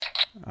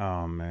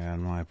Oh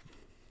man,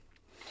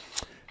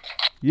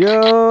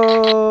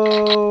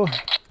 Yo!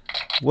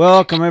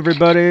 Welcome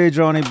everybody,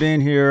 Johnny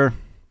Bean here.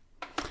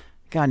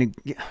 Gotta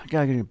get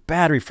a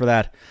battery for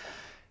that.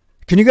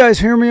 Can you guys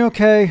hear me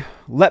okay?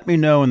 Let me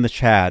know in the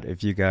chat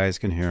if you guys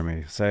can hear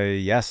me. Say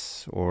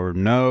yes or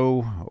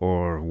no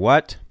or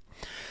what.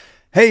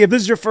 Hey, if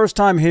this is your first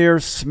time here,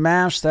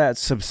 smash that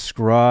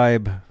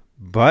subscribe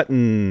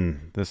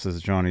button. This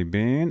is Johnny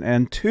Bean,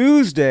 and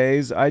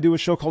Tuesdays I do a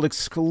show called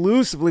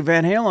Exclusively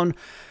Van Halen.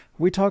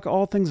 We talk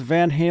all things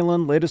Van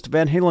Halen, latest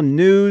Van Halen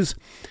news.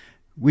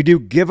 We do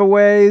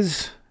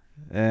giveaways.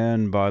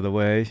 And by the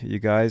way, you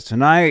guys,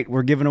 tonight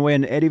we're giving away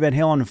an Eddie Van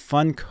Halen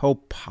Funko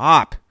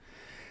Pop.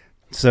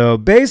 So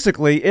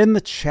basically, in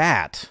the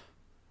chat,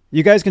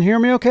 you guys can hear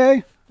me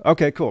okay?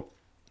 Okay, cool.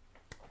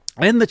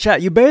 In the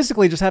chat, you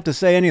basically just have to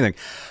say anything.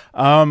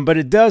 But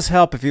it does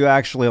help if you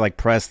actually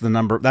press the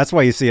number. That's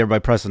why you see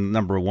everybody pressing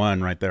number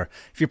 1 right there.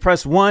 If you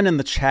press 1 in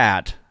the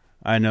chat,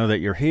 I know that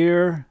you're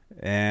here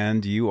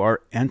and you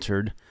are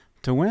entered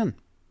to win.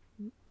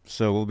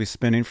 So we'll be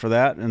spinning for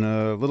that in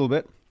a little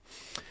bit.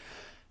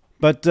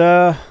 But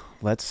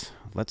let's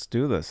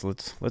do this.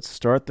 Let's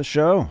start the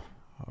show.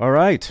 All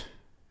right,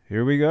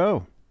 here we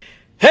go.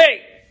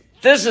 Hey,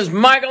 this is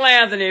Michael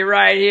Anthony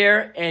right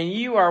here, and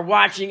you are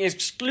watching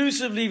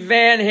Exclusively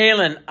Van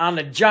Halen on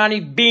the Johnny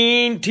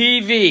Bean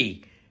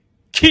TV.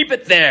 Keep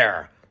it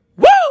there.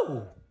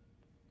 Woo!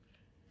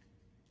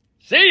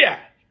 See ya!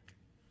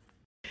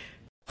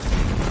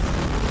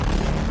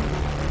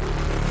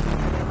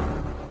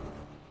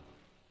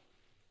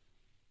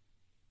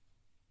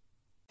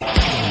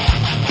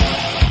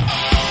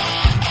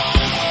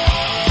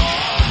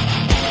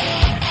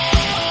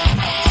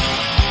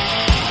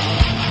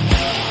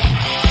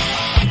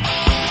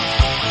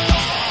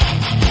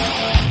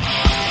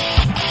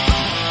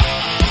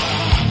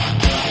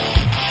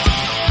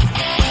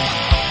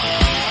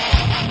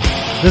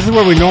 This is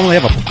where we normally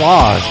have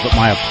applause, but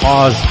my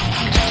applause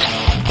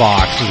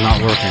box is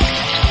not working.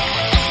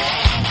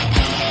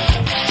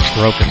 It's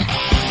broken.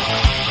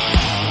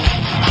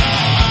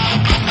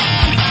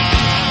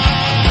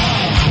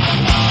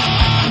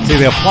 See,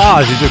 the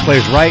applause usually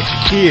plays right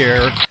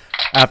here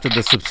after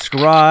the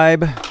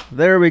subscribe.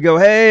 There we go.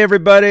 Hey,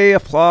 everybody.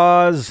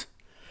 Applause.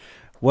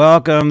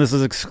 Welcome. This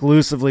is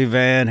Exclusively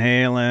Van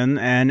Halen.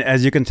 And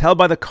as you can tell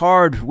by the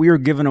card, we are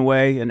giving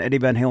away an Eddie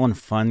Van Halen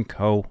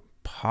Funko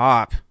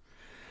Pop.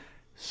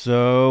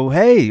 So,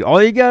 hey,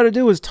 all you got to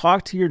do is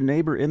talk to your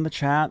neighbor in the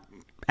chat.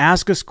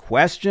 Ask us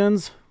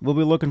questions. We'll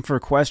be looking for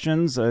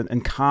questions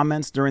and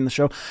comments during the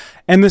show.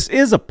 And this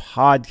is a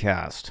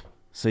podcast,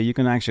 so you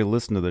can actually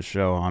listen to the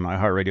show on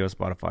iHeartRadio,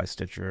 Spotify,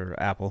 Stitcher,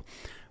 Apple.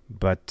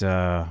 But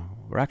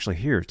we're actually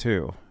here,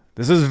 too.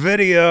 This is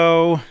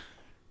video.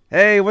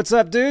 Hey, what's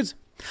up, dudes?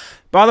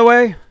 By the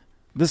way,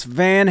 this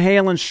Van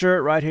Halen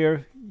shirt right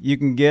here, you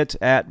can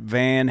get at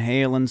Van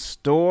Halen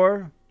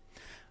Store.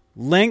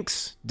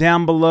 Links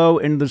down below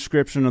in the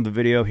description of the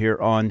video here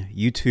on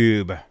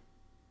YouTube.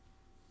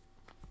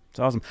 It's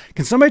awesome.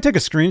 Can somebody take a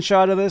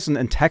screenshot of this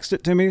and text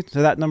it to me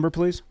to that number,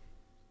 please?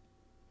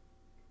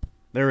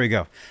 There we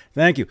go.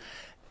 Thank you.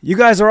 You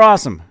guys are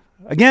awesome.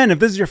 Again, if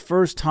this is your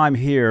first time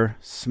here,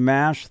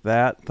 smash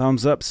that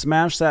thumbs up.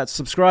 Smash that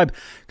subscribe,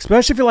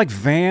 especially if you like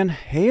Van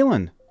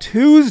Halen.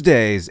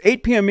 Tuesdays,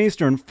 8 p.m.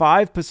 Eastern,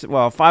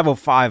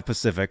 5:05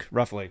 Pacific,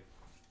 roughly.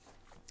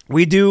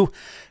 We do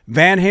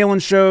Van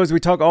Halen shows. We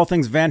talk all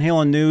things Van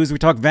Halen news. We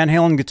talk Van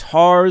Halen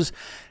guitars.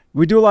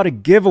 We do a lot of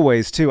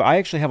giveaways, too. I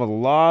actually have a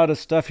lot of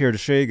stuff here to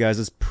show you guys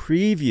as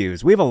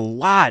previews. We have a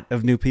lot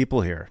of new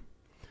people here.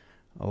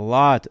 A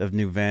lot of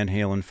new Van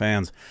Halen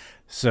fans.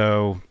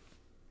 So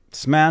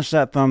smash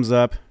that thumbs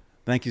up.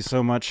 Thank you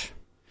so much.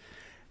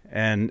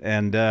 And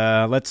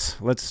let's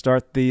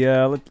start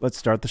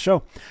the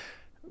show.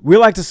 We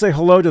like to say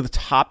hello to the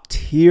top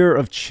tier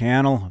of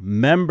channel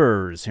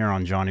members here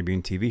on Johnny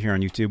Bean TV, here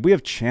on YouTube. We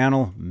have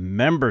channel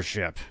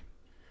membership.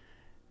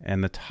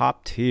 And the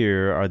top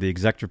tier are the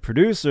executive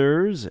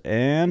producers,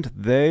 and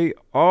they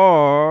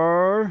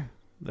are,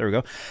 there we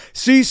go,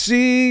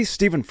 CC,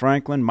 Stephen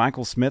Franklin,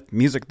 Michael Smith,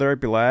 Music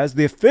Therapy Laz,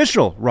 the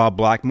official Rob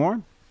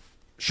Blackmore,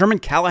 Sherman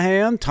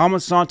Callahan,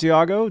 Thomas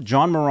Santiago,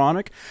 John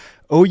Moronic,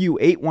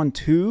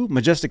 OU812,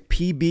 Majestic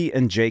PB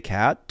and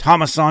JCat,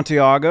 Thomas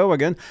Santiago,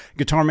 again,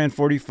 Guitar Man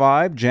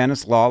 45,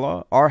 Janice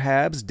Lala,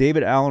 R-Habs,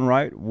 David Allen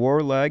Wright,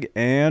 Warleg,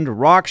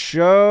 and Rock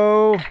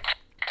Show.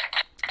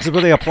 This is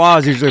where the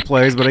applause usually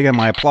plays, but again,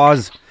 my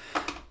applause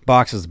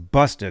box is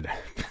busted.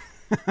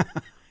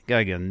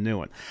 Gotta get a new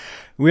one.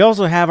 We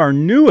also have our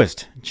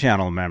newest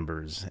channel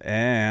members,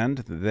 and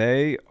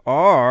they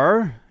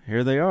are,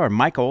 here they are,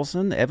 Mike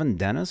Olson, Evan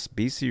Dennis,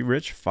 BC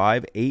Rich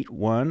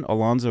 581,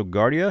 Alonzo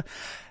Guardia.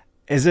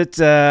 Is it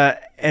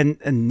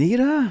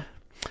Anita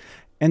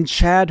and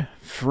Chad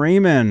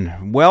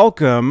Freeman?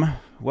 Welcome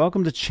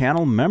to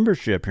channel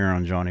membership here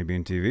on Johnny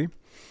Bean TV,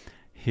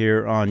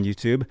 here on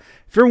YouTube.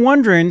 If you're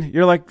wondering,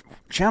 you're like,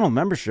 channel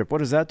membership, what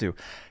does that do?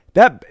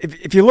 That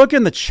if you look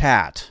in the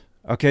chat,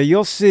 okay,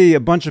 you'll see a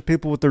bunch of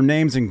people with their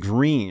names in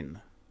green.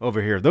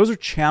 over here. Those are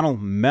channel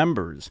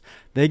members.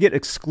 They get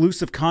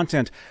exclusive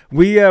content.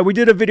 We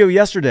did a video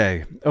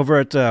yesterday over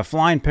at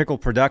Flying Pickle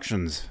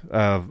Productions.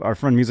 Our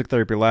friend Music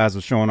Therapy Laz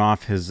was showing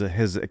off his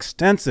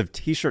extensive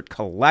T-shirt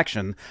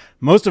collection.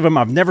 Most of them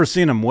I've never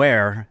seen him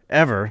wear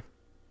ever.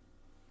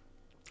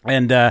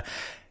 And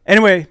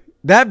anyway,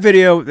 that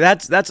video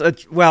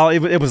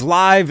it was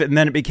live and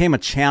then it became a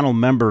channel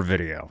member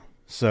video.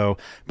 So,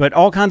 but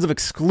all kinds of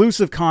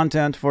exclusive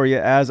content for you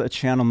as a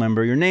channel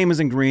member. Your name is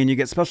in green. You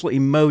get special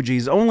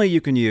emojis only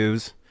you can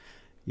use.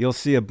 You'll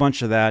see a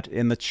bunch of that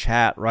in the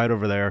chat right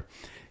over there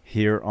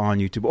here on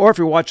YouTube. Or if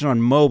you're watching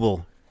on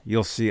mobile,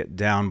 you'll see it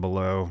down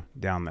below,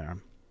 down there.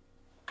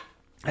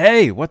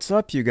 Hey, what's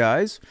up, you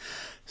guys?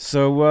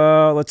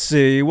 So, let's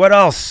see. What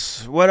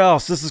else?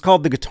 This is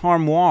called the Guitar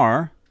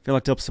Noir. If you'd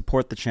like to help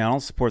support the channel,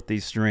 support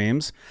these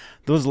streams,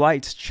 those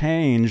lights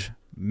change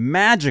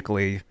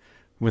magically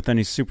with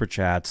any super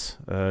chats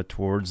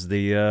towards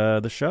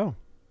the show.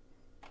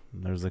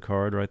 There's the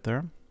card right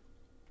there.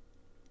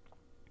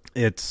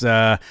 It's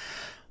the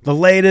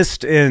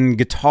latest in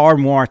Guitar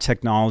Noir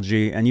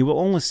technology, and you will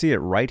only see it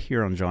right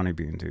here on Johnny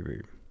Bean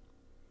TV.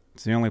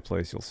 It's the only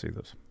place you'll see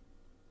this.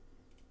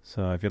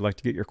 So if you'd like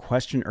to get your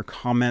question or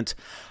comment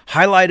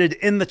highlighted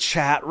in the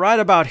chat right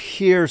about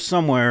here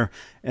somewhere,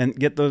 and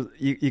get those,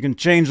 you can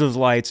change those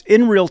lights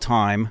in real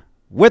time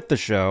with the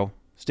show.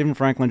 Stephen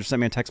Franklin just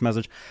sent me a text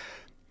message.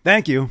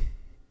 Thank you.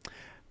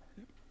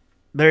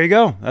 There you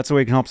go. That's the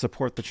way you can help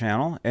support the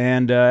channel.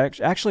 And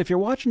actually, if you're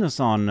watching this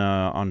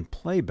on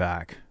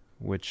playback,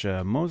 which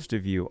most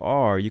of you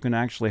are, you can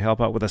actually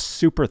help out with a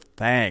super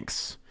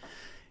thanks.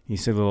 You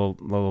see the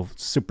little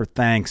super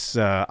thanks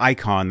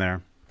icon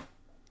there.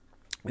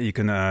 You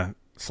can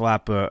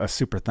slap a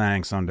super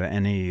thanks onto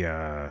any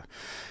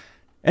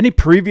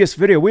previous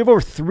video. We have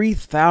over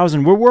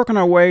 3,000. We're working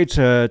our way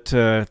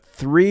to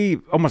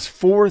almost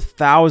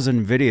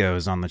 4,000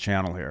 videos on the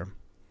channel here.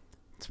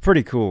 It's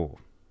pretty cool.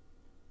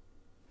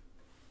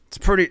 It's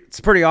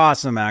pretty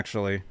awesome,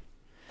 actually.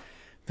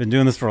 Been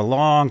doing this for a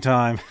long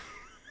time.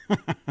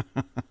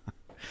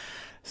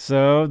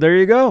 So there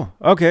you go.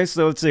 Okay,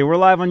 so let's see. We're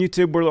live on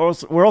YouTube.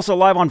 We're also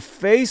live on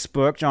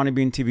Facebook, Johnny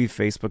Bean TV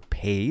Facebook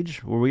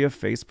page, where we have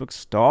Facebook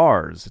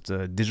stars. It's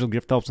a digital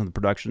gift that helps in the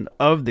production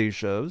of these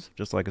shows,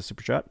 just like a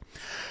super chat.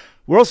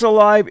 We're also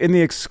live in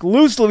the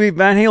exclusively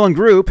Van Halen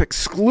group.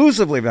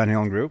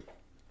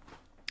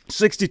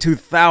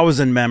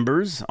 62,000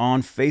 members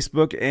on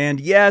Facebook.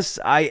 And yes,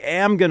 I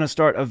am going to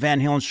start a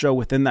Van Halen show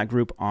within that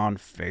group on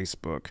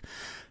Facebook.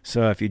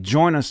 So if you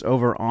join us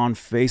over on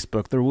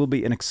Facebook, there will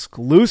be an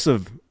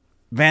exclusive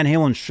Van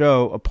Halen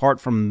show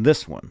apart from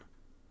this one,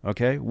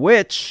 okay?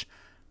 Which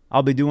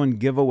I'll be doing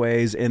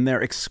giveaways in there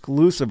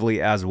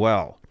exclusively as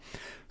well.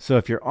 So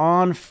if you're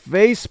on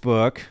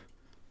Facebook,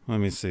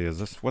 let me see,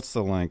 what's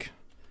the link?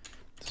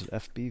 Is it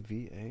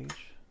FBVH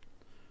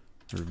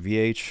or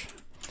VH?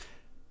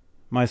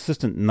 My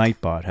assistant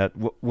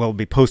Nightbot will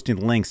be posting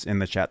links in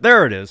the chat.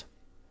 There it is.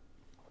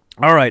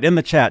 All right, in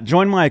the chat,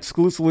 join my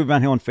exclusively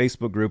Van Halen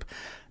Facebook group.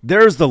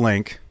 There's the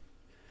link.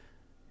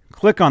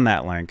 Click on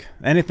that link.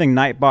 Anything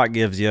Nightbot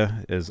gives you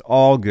is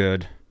all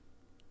good.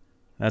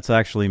 That's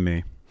actually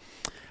me.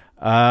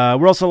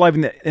 We're also live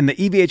in the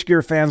EVH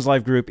Gear Fans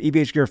Live group,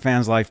 EVH Gear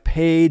Fans Live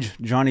page,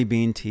 Johnny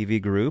Bean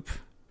TV group.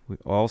 We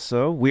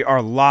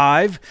are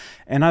live,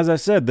 and as I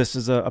said, this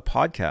is a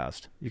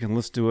podcast. You can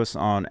listen to us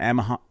on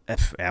Amazon.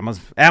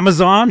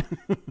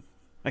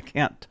 I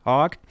can't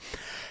talk.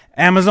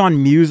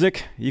 Amazon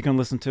Music, you can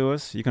listen to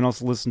us. You can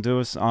also listen to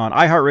us on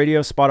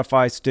iHeartRadio,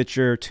 Spotify,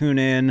 Stitcher,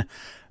 TuneIn,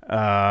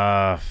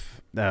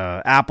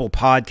 Apple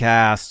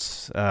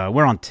Podcasts.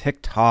 We're on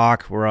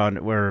TikTok. We're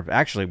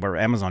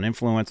Amazon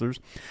influencers.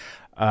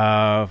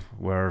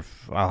 Where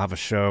I'll have a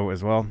show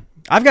as well.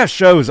 I've got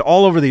shows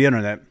all over the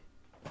internet,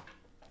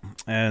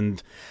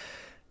 and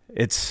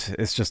it's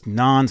just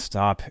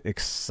nonstop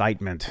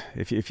excitement.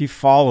 If you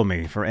follow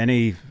me for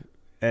any.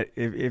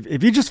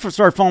 If you just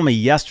started following me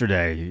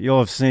yesterday, you'll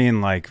have seen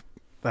like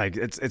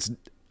it's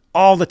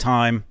all the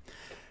time,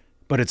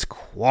 but it's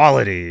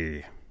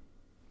quality.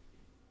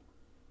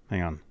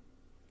 Hang on.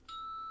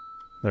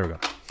 There we go.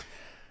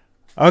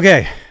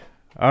 Okay.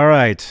 All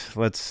right.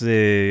 Let's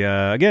see.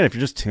 Again, if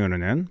you're just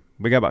tuning in,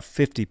 we got about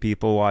 50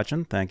 people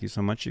watching. Thank you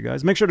so much, you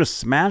guys. Make sure to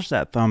smash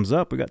that thumbs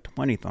up. We got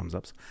 20 thumbs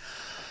ups.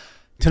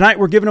 Tonight,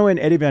 we're giving away an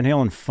Eddie Van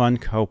Halen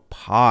Funko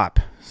Pop.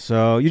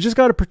 So you just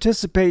got to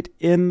participate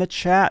in the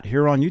chat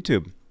here on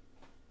YouTube.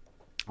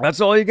 That's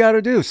all you got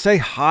to do. Say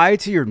hi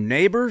to your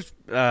neighbors.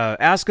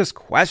 Ask us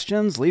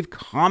questions. Leave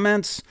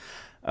comments.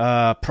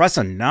 Press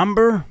a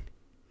number.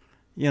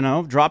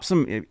 Drop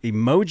some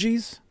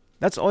emojis.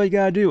 That's all you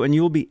got to do, and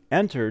you'll be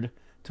entered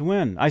to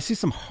win. I see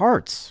some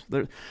hearts.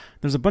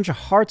 There's a bunch of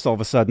hearts all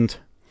of a sudden.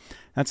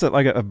 That's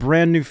like a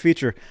brand new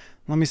feature.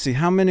 Let me see.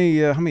 How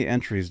many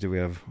entries do we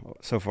have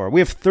so far?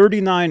 We have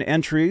 39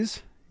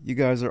 entries. You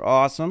guys are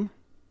awesome.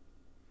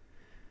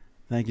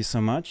 Thank you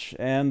so much.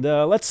 And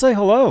let's say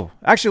hello.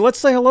 Actually, let's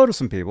say hello to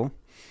some people.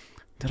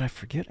 Did I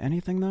forget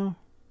anything, though?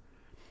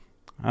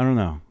 I don't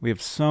know. We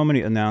have so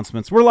many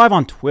announcements. We're live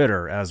on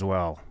Twitter as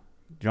well.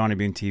 Johnny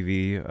Bean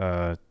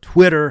TV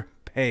Twitter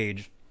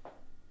page.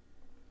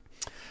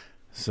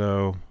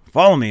 So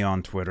follow me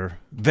on Twitter.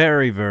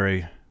 Very,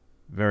 very,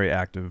 very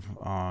active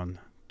on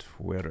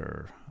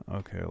Twitter.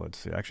 Okay, let's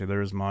see. Actually,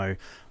 there's my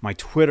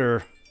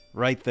Twitter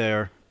right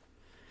there.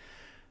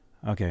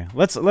 Okay,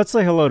 let's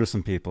say hello to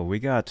some people. We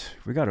got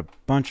a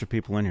bunch of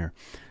people in here.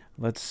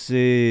 Let's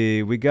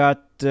see. We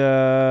got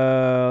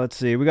William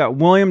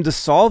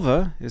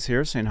DeSalva is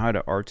here saying hi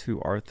to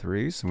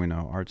R2R3. So we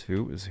know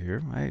R2 is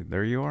here. Hey,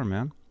 there you are,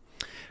 man.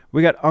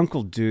 We got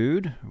Uncle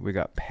Dude. We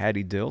got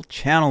Patty Dill,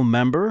 channel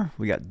member.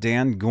 We got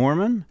Dan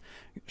Gorman,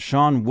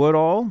 Sean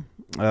Woodall,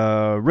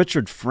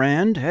 Richard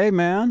Friend. Hey,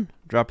 man,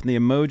 dropping the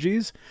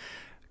emojis.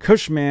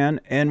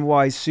 Cushman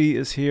NYC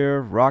is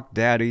here. Rock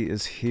Daddy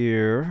is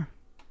here.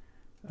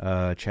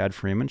 Chad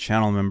Freeman,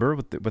 channel member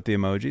with the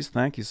emojis.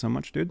 Thank you so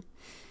much, dude.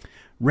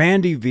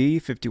 Randy V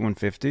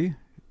 5150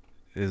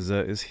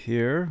 is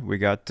here. We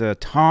got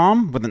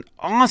Tom with an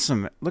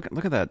awesome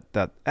look at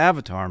that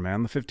avatar,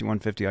 man. The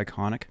 5150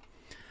 iconic.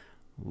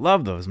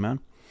 Love those, man.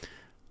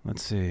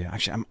 Let's see.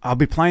 Actually, I'll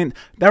be playing.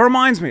 That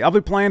reminds me, I'll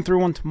be playing through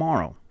one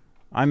tomorrow.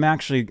 I'm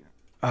actually.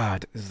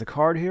 Is the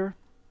card here?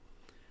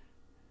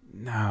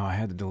 No, I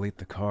had to delete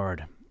the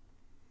card.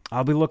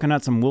 I'll be looking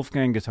at some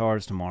Wolfgang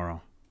guitars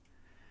tomorrow.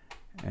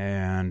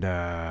 And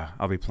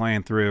I'll be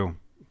playing through.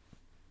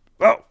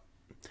 Oh,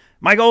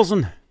 Mike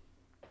Olson.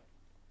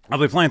 I'll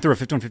be playing through a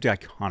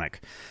 5150 iconic.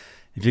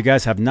 If you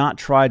guys have not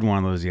tried one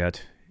of those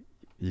yet,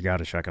 you got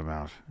to check them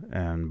out.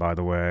 And by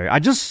the way, I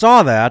just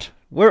saw that.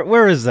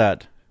 Where is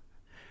that?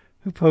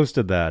 Who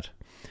posted that?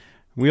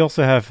 We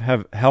also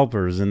have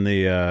helpers in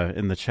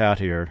the chat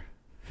here.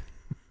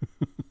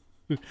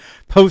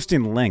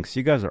 Posting links.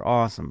 You guys are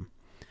awesome.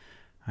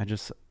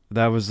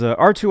 That was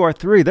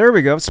R2R3. There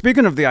we go.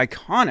 Speaking of the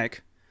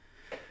iconic,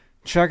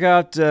 check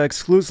out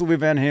Exclusively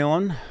Van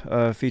Halen,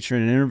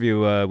 featuring an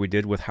interview we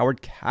did with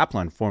Howard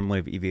Kaplan, formerly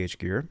of EVH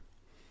Gear.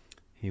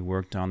 He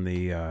worked on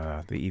the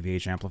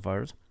EVH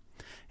amplifiers,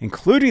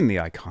 including the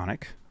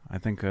iconic. I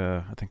think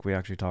we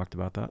actually talked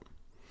about that.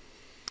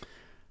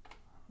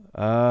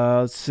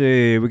 Let's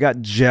see. We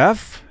got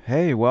Jeff.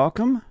 Hey,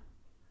 welcome.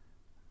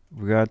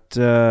 We got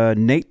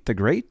Nate the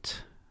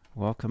Great.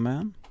 Welcome,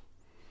 man.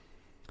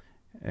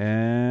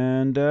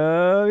 And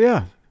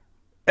yeah,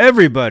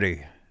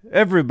 everybody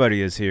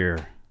is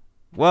here.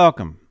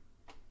 Welcome,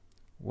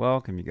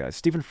 you guys.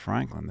 Stephen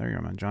Franklin, there you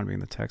are, man. John being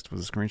the text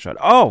was a screenshot.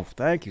 Oh,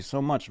 thank you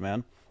so much,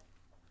 man.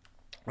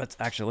 Let's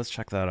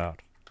check that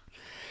out.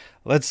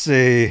 Let's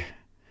see.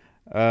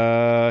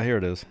 Here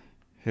it is.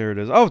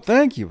 Oh,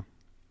 thank you,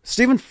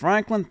 Stephen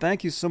Franklin.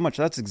 Thank you so much.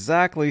 That's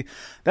exactly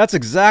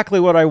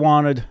what I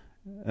wanted,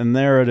 and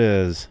there it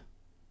is.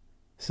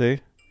 See,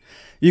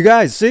 you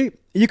guys. See.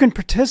 You can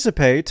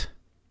participate.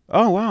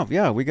 Oh wow,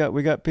 yeah, we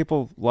got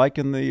people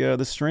liking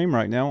the stream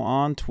right now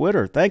on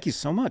Twitter. Thank you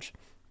so much.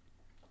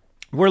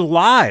 We're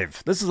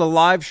live. This is a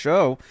live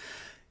show,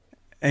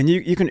 and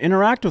you can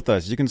interact with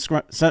us. You can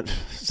send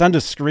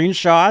us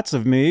screenshots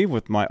of me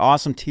with my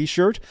awesome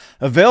T-shirt,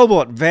 available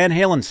at Van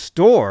Halen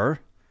store.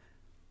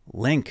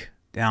 Link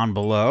down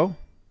below.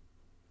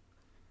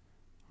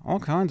 All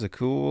kinds of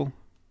cool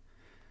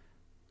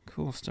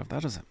stuff.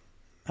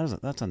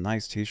 That's a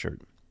nice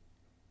T-shirt.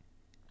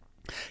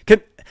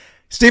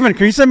 Steven,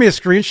 can you send me a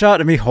screenshot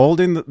of me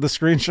holding the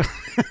screenshot?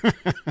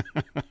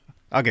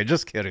 Okay,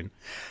 just kidding.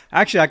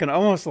 Actually, I can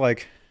almost All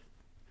right,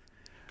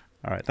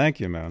 thank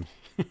you, man.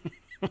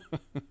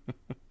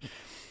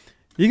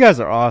 You guys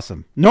are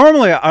awesome.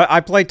 Normally,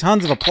 I play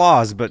tons of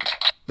applause, but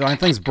my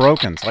thing's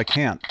broken, so I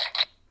can't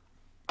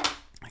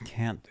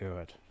do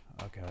it.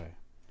 Okay.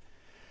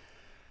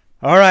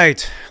 All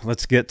right,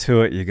 let's get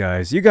to it, you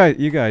guys. You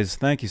guys,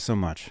 thank you so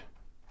much.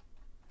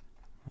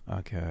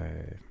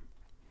 Okay.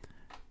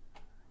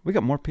 We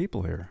got more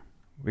people here.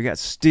 We got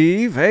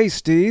Steve. Hey,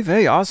 Steve.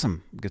 Hey,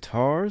 awesome.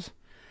 Guitars.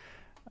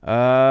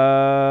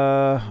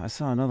 I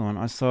saw another one.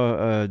 I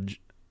saw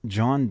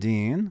John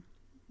Dean,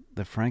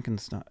 the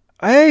Frankenstein.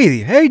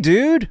 Hey,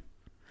 dude.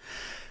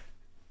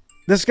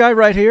 This guy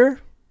right here,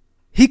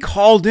 he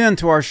called in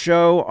to our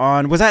show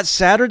on, was that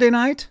Saturday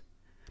night?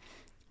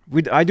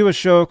 I do a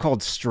show called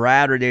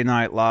Straturday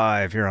Night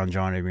Live here on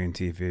Johnny Bean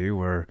TV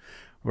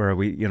where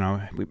we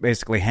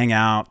basically hang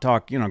out,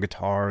 talk,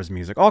 guitars,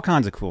 music, all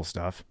kinds of cool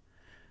stuff.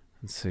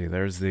 Let's see,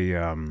 there's the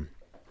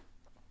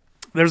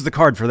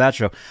card for that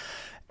show.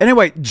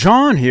 Anyway,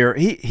 John here,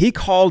 he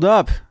called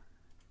up,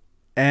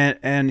 and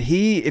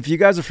if you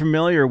guys are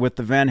familiar with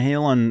the Van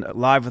Halen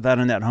Live Without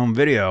a Net home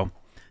video,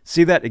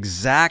 see that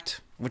exact,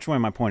 which way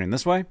am I pointing?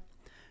 This way?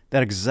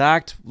 That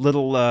exact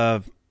little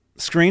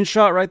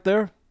screenshot right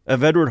there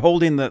of Edward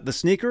holding the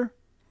sneaker?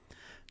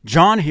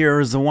 John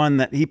here is the one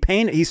that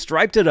he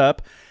striped it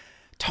up,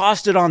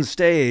 tossed it on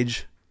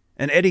stage,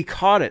 and Eddie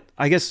caught it.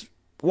 I guess,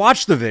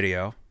 watch the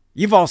video.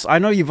 I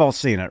know you've all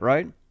seen it,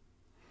 right?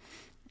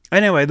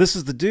 Anyway, this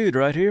is the dude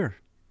right here.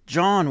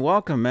 John,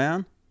 welcome,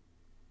 man.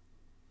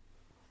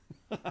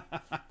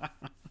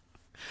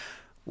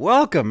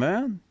 Welcome,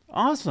 man.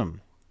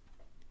 Awesome.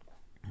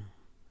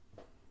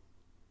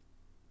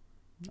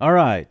 All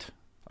right.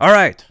 All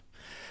right.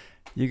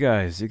 You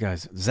guys.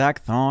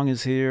 Zach Thong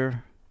is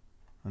here.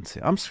 Let's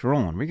see. I'm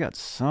scrolling. We got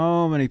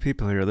so many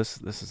people here.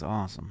 This is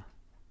awesome.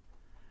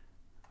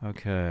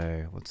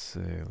 Okay, let's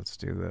see. Let's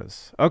do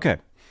this. Okay.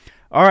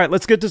 All right,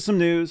 let's get to some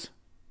news.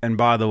 And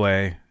by the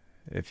way,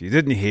 if you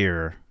didn't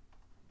hear,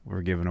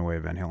 we're giving away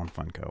Van Halen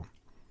Funko.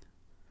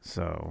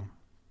 So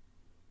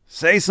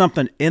say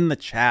something in the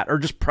chat or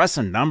just press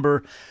a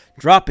number,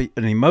 drop an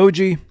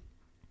emoji,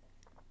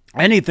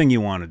 anything you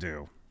want to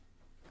do,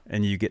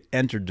 and you get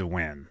entered to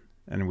win.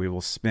 And we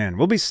will spin.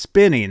 We'll be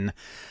spinning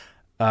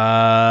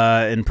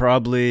in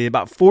probably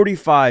about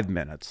 45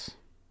 minutes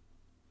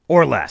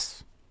or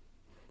less.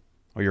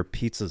 Or your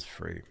pizza's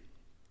free.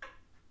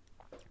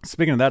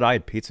 Speaking of that, I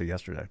had pizza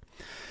yesterday.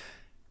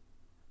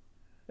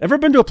 Ever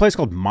been to a place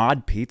called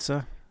Mod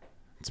Pizza?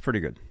 It's pretty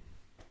good.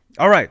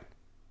 All right.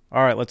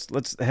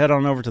 Let's head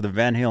on over to the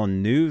Van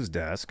Halen news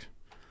desk.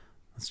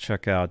 Let's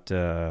check out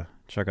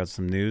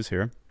some news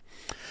here.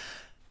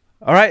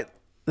 All right.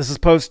 This is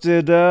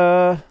posted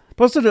a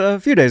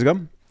few days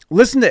ago.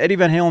 Listen to Eddie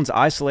Van Halen's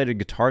isolated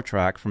guitar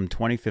track from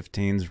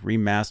 2015's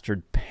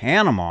remastered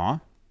Panama.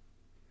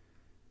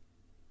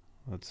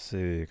 Let's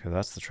see, because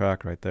that's the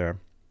track right there.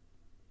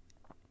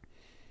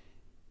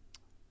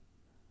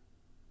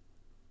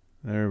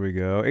 There we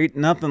go. Ain't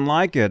nothing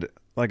like it.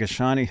 Like a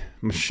shiny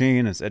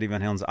machine. It's Eddie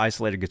Van Halen's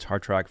isolated guitar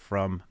track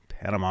from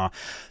Panama.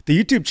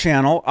 The YouTube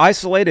channel,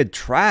 Isolated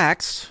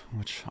Tracks,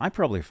 which I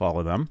probably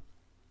follow them,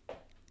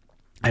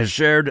 has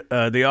shared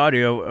the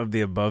audio of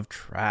the above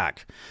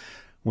track,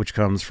 which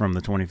comes from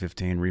the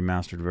 2015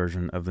 remastered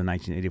version of the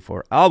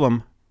 1984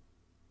 album.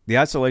 The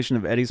isolation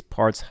of Eddie's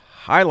parts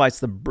highlights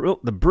the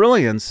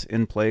brilliance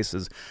in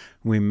places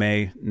we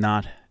may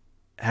not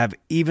have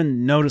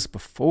even noticed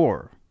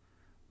before,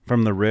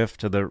 from the riff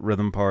to the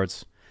rhythm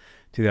parts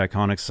to the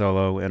iconic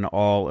solo and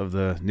all of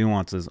the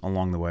nuances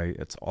along the way.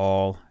 It's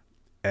all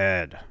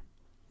Ed.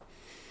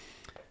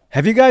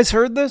 Have you guys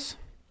heard this?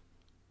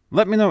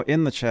 Let me know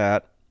in the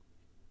chat.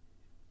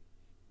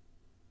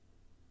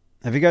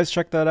 Have you guys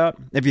checked that out?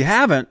 If you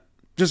haven't,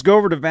 just go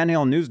over to Van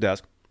Halen News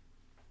Desk.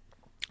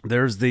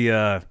 There's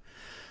the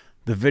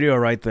video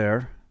right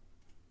there.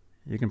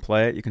 You can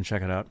play it. You can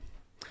check it out.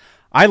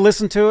 I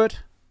listened to it,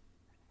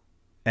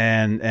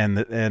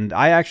 and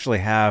I actually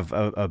have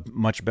a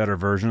much better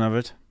version of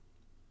it.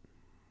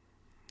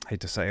 I hate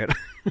to say it.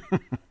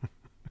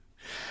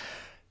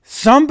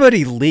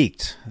 Somebody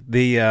leaked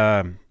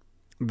the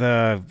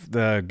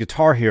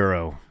Guitar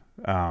Hero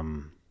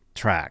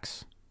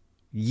tracks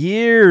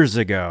years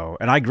ago,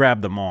 and I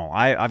grabbed them all.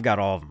 I've got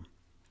all of them.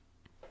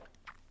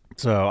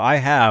 So I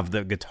have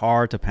the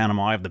guitar to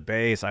Panama, I have the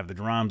bass, I have the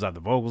drums, I have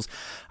the vocals.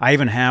 I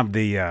even have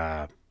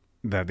the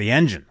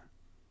engine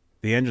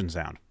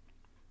sound.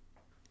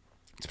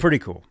 It's pretty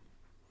cool.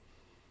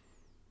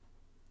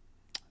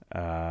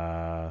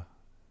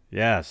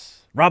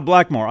 Yes. Rob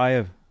Blackmore,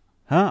 I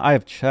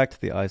have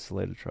checked the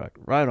isolated track.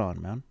 Right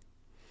on, man.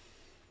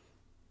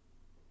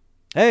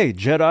 Hey,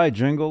 Jedi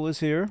Jingle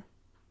is here.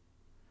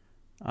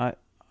 I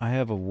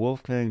have a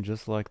Wolfgang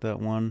just like that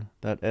one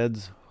that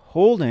Ed's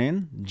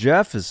holding.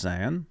 Jeff is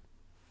saying.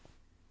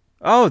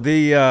 Oh,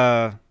 the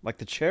like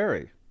the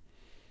cherry.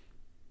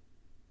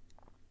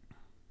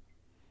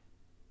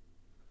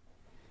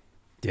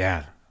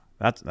 Yeah,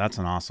 that's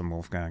an awesome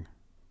Wolfgang.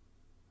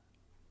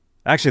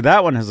 Actually,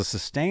 that one has a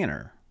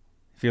sustainer.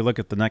 If you look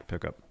at the neck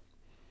pickup,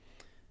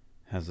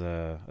 has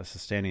a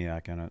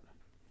Sustainiac in it.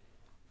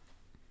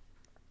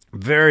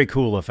 Very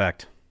cool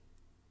effect.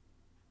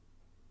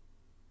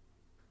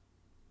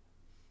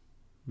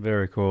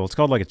 Very cool. It's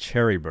called like a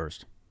cherry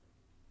burst.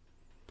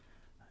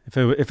 If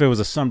it was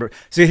a sunburst.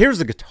 See, here's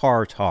the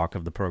guitar talk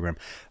of the program.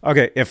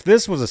 Okay, if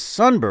this was a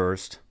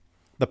sunburst,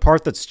 the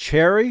part that's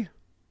cherry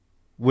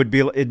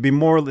it'd be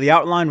more, the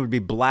outline would be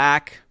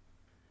black.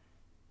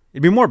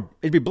 It'd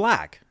be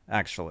black,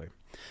 actually.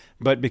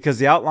 But because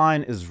the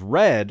outline is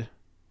red,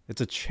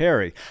 it's a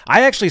cherry.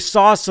 I actually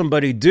saw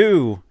somebody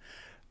do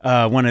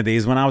one of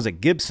these when I was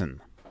at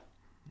Gibson.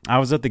 I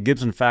was at the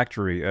Gibson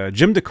factory.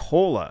 Jim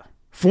DeCola,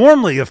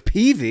 formerly of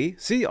Peavey.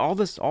 See, all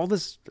this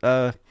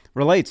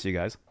relates, you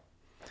guys.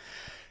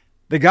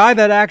 The guy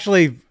that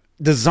actually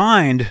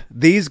designed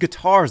these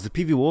guitars, the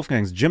Peavey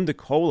Wolfgangs, Jim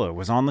DeCola,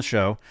 was on the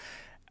show.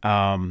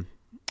 And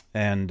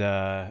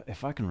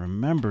if I can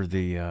remember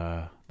the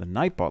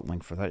Nightbot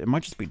link for that, it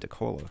might just be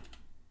DeCola.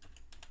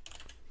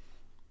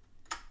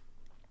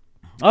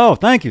 Oh,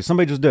 thank you.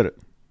 Somebody just did it.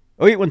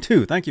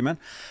 0812. Thank you, man.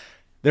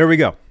 There we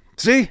go.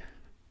 See?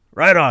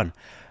 Right on.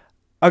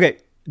 Okay,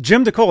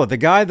 Jim DeCola, the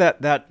guy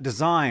that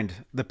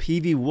designed the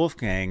Peavey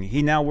Wolfgang,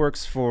 he now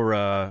works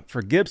for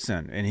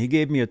Gibson, and he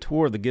gave me a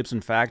tour of the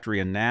Gibson factory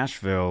in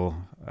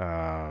Nashville.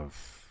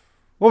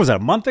 What was that,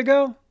 a month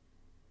ago?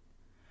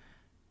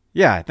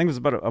 Yeah, I think it was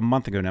about a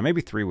month ago now,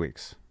 maybe 3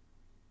 weeks.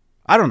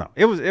 I don't know.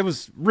 It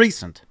was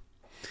recent.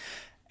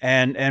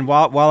 And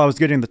while I was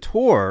getting the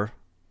tour,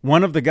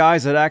 one of the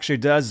guys that actually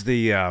does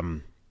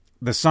the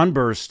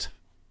sunburst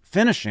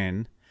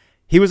finishing,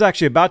 he was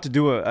actually about to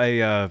do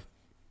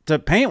to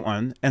paint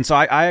one, and so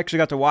I actually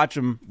got to watch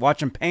him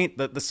paint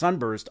the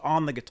sunburst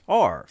on the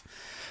guitar.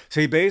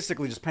 So he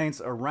basically just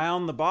paints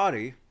around the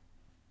body,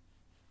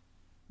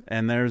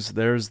 and there's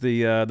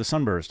the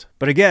sunburst.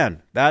 But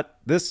again,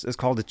 this is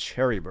called a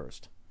cherry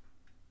burst.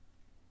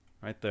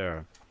 Right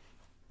there.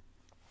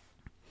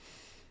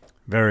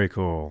 Very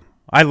cool.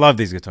 I love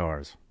these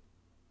guitars.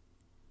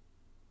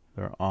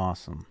 They're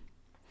awesome.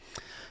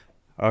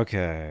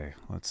 Okay,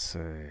 let's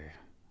see.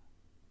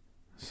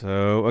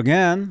 So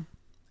again,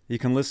 you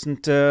can listen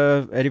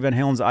to Eddie Van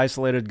Halen's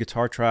isolated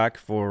guitar track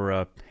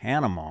for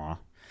Panama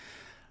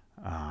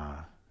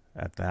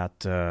at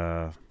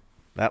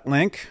that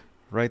link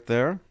right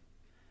there.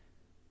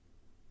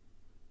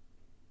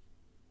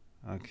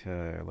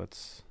 Okay,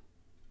 let's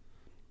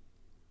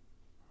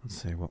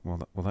see. What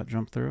will that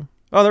jump through?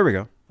 Oh, there we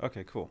go.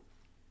 Okay, cool.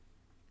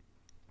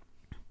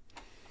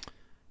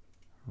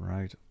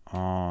 Right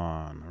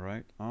on,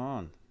 right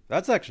on.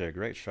 That's actually a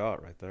great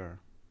shot right there.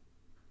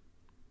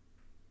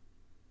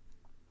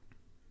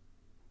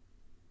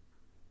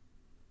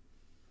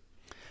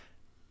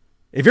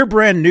 If you're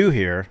brand new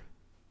here,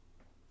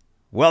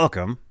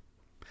 welcome.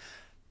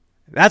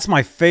 That's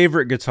my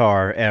favorite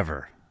guitar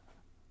ever.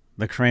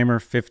 The Kramer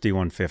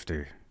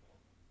 5150.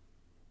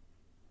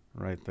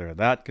 Right there,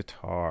 that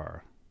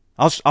guitar.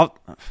 I'll show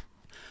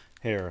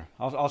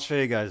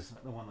you guys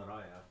the one that I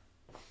have.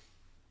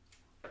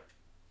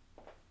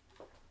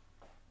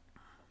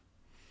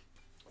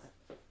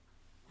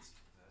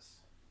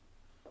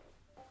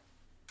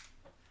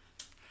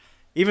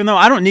 Even though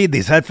I don't need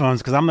these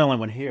headphones because I'm the only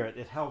one here,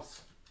 it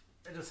helps.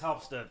 It just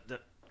helps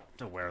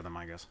to wear them,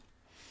 I guess.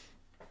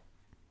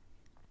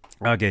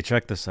 Okay,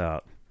 check this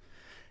out.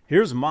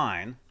 Here's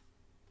mine.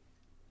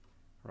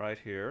 Right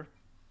here.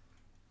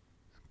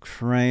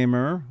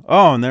 Kramer.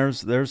 Oh, and there's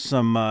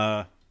some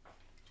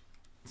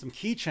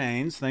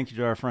keychains. Thank you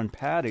to our friend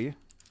Patty. It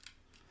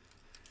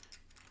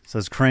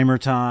says Kramer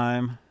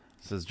Time.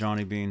 It says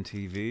Johnny Bean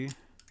TV.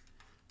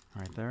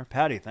 Right there.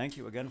 Patty, thank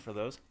you again for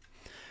those.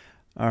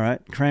 All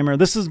right, Kramer.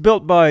 This is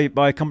built by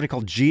a company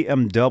called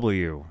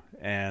GMW,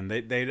 and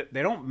they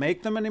don't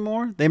make them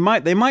anymore. They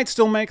might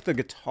still make the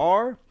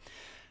guitar.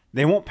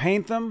 They won't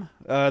paint them.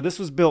 This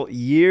was built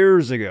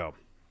years ago.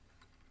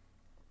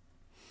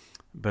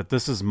 But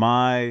this is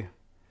my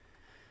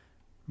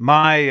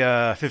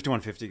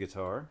 5150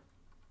 guitar,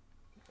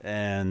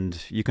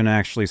 and you can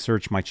actually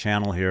search my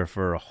channel here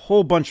for a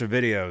whole bunch of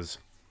videos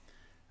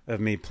of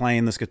me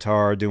playing this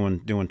guitar,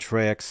 doing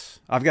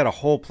tricks. I've got a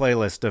whole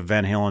playlist of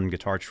Van Halen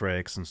guitar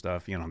tricks and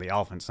stuff. You know, the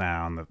elephant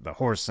sound, the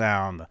horse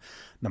sound,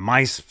 the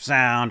mice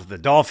sound, the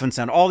dolphin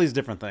sound, all these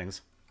different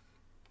things.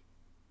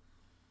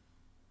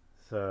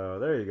 So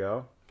there you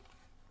go.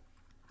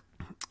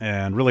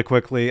 And really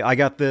quickly, I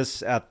got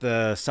this at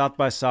the South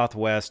by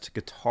Southwest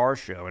Guitar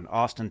Show in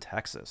Austin,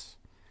 Texas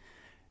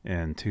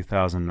in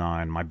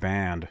 2009. My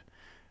band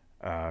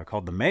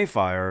called the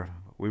Mayfire,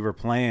 we were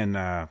playing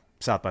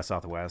South by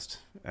Southwest,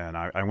 and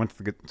I went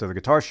to the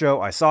guitar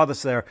show. I saw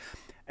this there,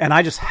 and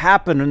I just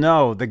happened to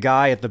know the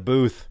guy at the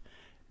booth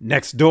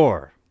next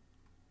door.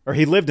 Or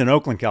he lived in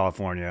Oakland,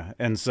 California,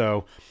 and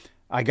so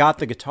I got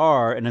the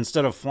guitar, and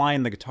instead of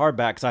flying the guitar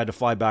back, because I had to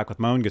fly back with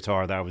my own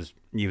guitar that I was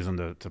using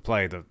to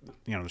play the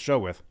show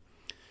with,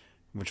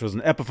 which was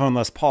an Epiphone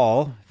Les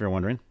Paul, if you're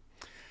wondering.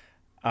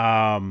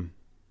 The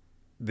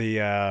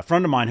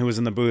friend of mine who was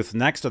in the booth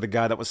next to the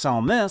guy that was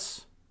selling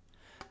this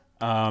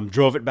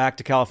drove it back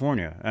to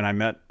California, and I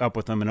met up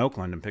with him in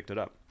Oakland and picked it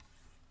up.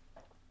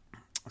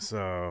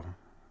 So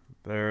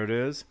there it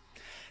is.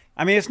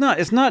 I mean, it's not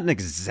an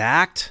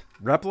exact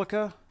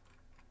replica,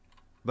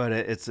 but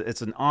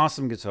it's an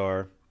awesome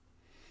guitar,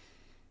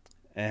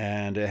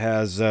 and it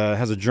has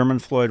a German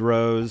Floyd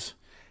Rose,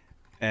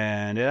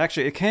 and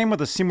it came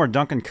with a Seymour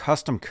Duncan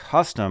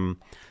custom,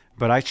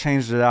 but I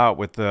changed it out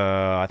with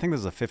I think this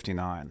is a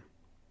 59.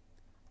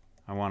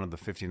 I wanted the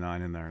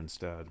 59 in there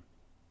instead.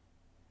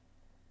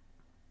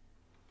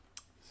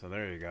 So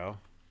there you go.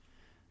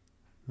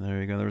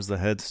 There's the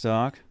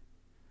headstock.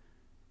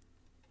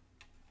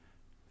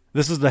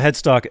 This is the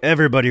headstock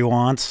everybody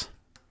wants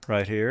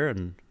right here,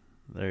 and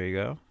there you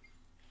go.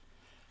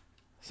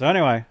 So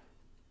anyway,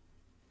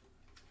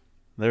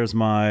 there's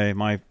my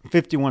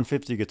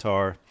 5150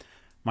 guitar,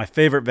 my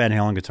favorite Van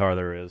Halen guitar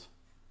there is.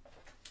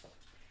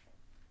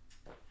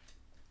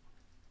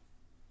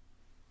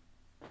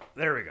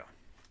 There we go.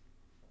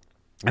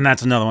 And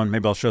that's another one.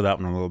 Maybe I'll show that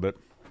one a little bit.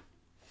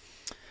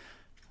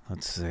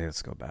 Let's see.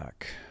 Let's go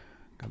back.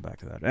 Go back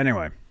to that.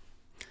 Anyway,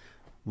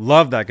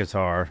 love that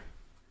guitar.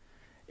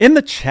 In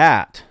the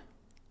chat,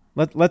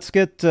 let's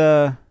get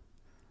some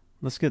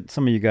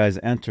of you guys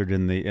entered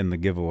in the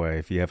giveaway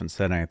if you haven't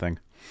said anything.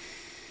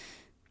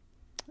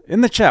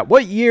 In the chat,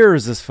 what year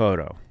is this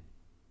photo?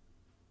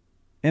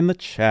 In the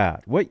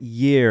chat, what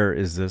year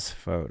is this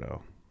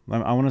photo?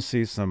 I want to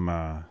see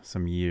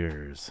some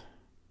years.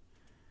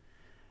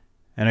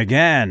 And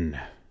again,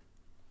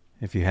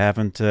 if you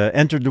haven't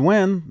entered to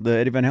win the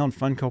Eddie Van Halen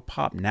Funko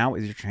Pop, now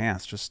is your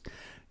chance. Just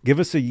give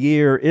us a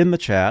year in the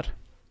chat.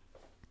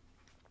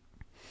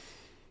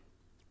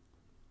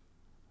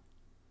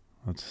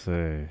 Let's see.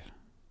 I'm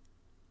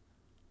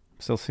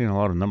still seeing a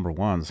lot of number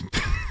ones.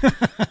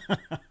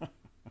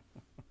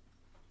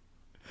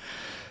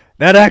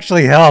 That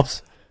actually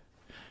helps.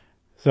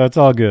 So it's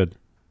all good.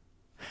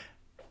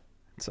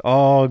 It's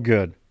all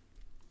good.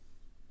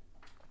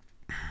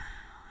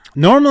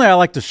 Normally, I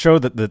like to show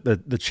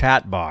the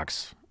chat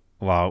box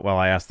while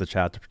I ask the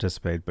chat to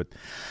participate, but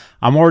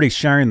I'm already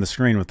sharing the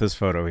screen with this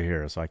photo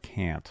here, so I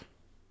can't.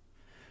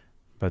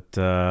 But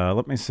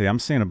let me see. I'm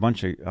seeing a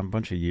bunch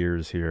of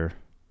years here.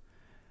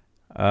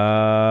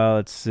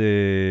 Let's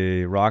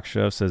see. Rock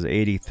Chef says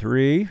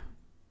 83.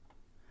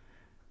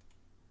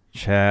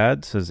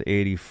 Chad says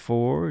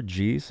 84.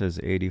 G says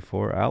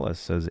 84. Alice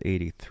says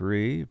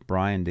 83.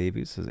 Brian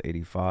Davies says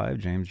 85.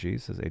 James G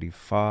says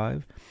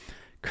 85.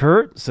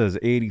 Kurt says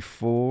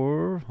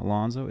 84.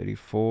 Alonzo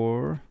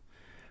 84.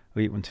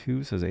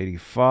 812 says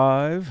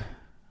 85.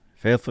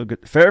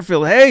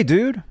 Fairfield, hey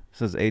dude,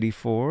 says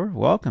 84.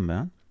 Welcome,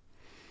 man.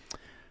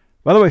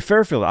 By the way,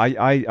 Fairfield,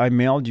 I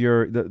mailed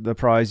the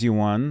prize you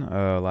won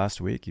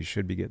last week. You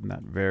should be getting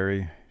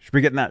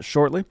that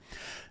shortly.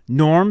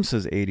 Norm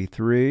says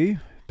 83.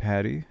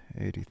 Patty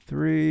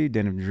 83.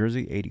 Dan of New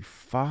Jersey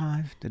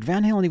 85. Did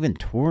Van Halen even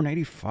tour in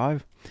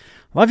 85?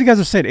 A lot of you guys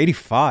are saying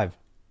 85.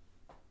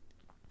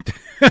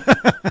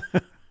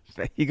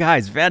 You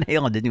guys, Van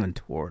Halen didn't even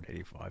tour in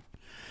 85.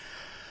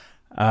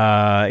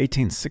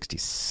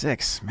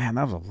 1866. Man,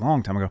 that was a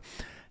long time ago.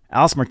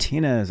 Alice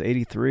Martinez,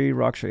 83.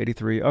 Rockshow,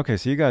 83. Okay,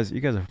 so you guys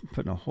are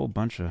putting a whole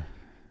bunch of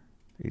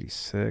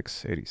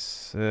 86,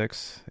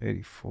 86,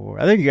 84.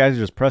 I think you guys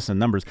are just pressing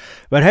numbers.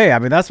 But hey, I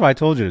mean, that's what I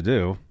told you to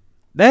do.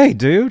 Hey,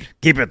 dude,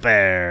 keep it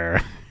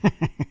there.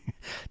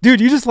 Dude,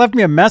 you just left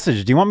me a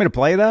message. Do you want me to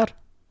play that?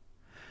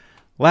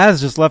 Laz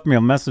just left me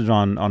a message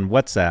on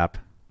WhatsApp.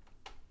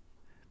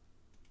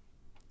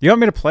 You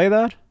want me to play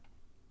that?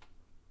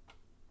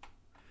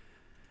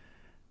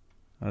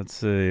 Let's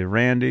see.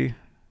 Randy.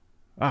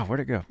 Oh,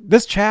 where'd it go?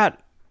 This chat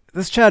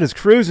is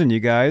cruising, you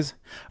guys.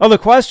 Oh, the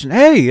question.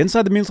 Hey,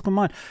 Inside the Musical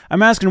Mind.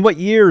 I'm asking, what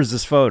year is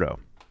this photo?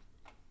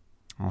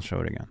 I'll show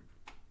it again.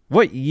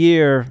 What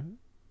year,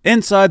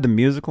 Inside the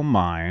Musical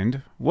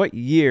Mind, what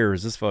year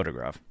is this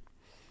photograph?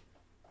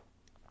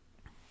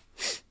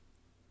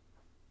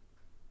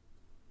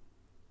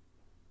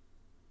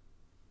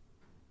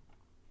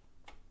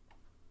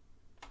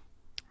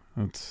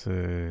 Let's see.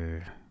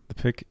 The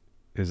pic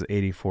is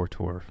 84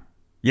 tour.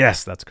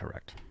 Yes, that's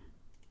correct.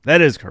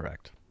 That is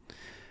correct.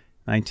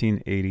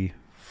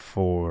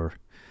 1984.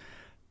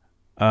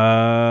 The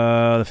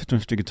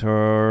 1550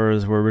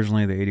 guitars were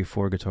originally the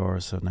 84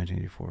 guitars, so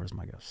 1984 is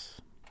my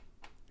guess.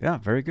 Yeah,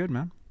 very good,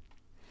 man.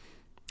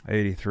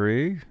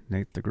 83.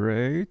 Nate the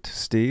Great.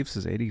 Steve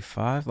says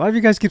 85. A lot of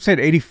you guys keep saying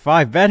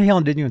 85. Van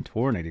Halen didn't even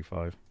tour in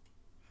 85.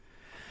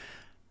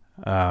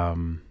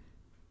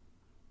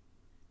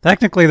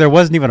 Technically, there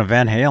wasn't even a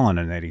Van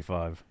Halen in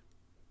 85.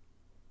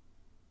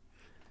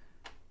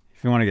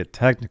 If you want to get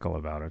technical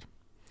about it.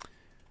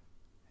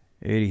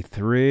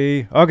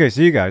 83. Okay,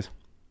 so you guys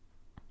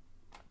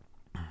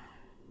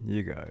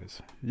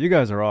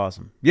are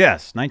awesome.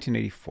 Yes,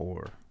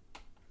 1984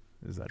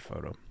 is that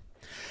photo.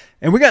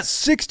 And we got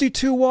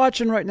 62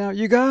 watching right now.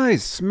 You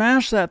guys,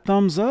 smash that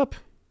thumbs up.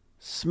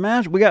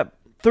 We got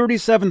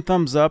 37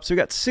 thumbs up, so we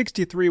got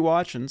 63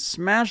 watching.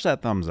 Smash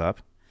that thumbs up.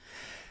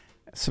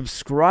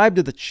 Subscribe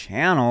to the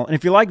channel. And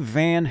if you like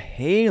Van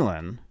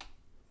Halen,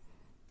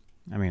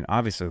 I mean,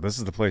 obviously, this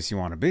is the place you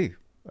want to be.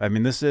 I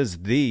mean, this is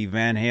the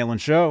Van Halen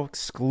show,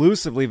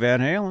 exclusively Van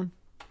Halen.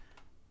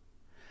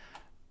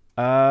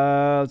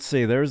 Let's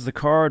see, there's the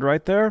card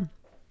right there.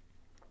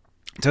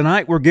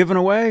 Tonight, we're giving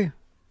away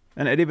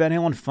an Eddie Van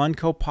Halen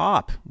Funko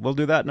Pop. We'll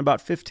do that in about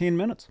 15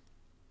 minutes.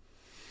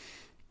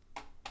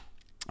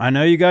 I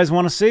know you guys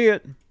want to see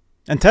it.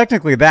 And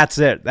technically, that's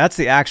it. That's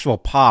the actual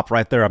pop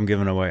right there I'm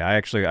giving away.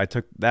 I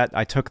took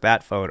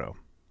that photo.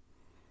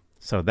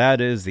 So that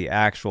is the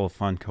actual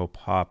Funko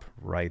Pop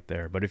right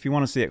there. But if you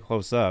want to see it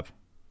close up,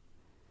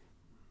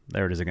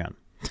 there it is again.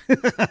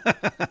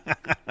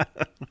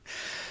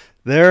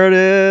 There it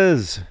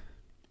is.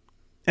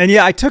 And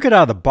yeah, I took it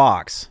out of the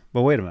box.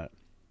 But wait a minute.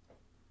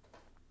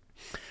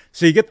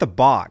 So you get the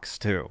box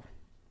too.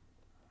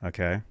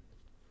 Okay.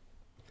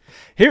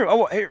 Here,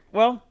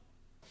 well.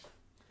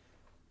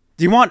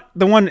 Do you want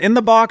the one in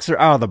the box or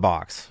out of the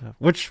box?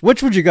 Which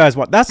would you guys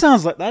want?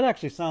 That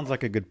actually sounds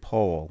like a good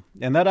poll.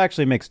 And that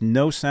actually makes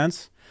no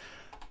sense.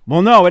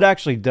 Well, no, it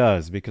actually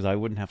does, because I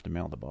wouldn't have to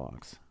mail the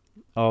box.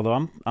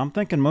 Although I'm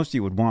thinking most of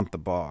you would want the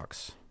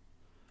box.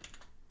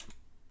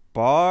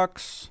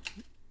 Box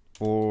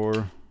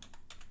or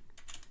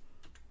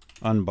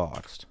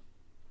unboxed.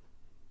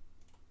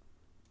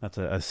 That's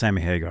a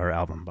Sammy Hagar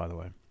album, by the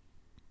way.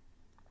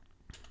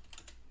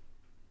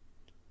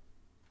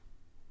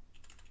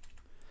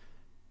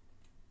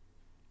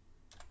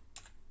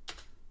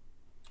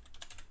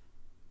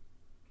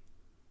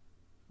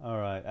 All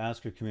right,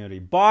 ask your community.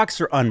 Box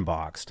or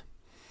unboxed?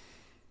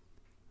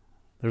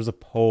 There's a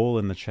poll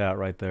in the chat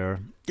right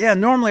there. Yeah,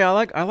 normally I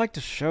like to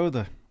show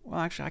the...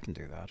 Well, actually, I can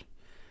do that.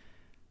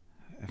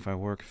 if I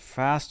work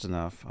fast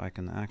enough, I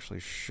can actually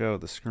show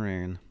the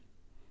screen.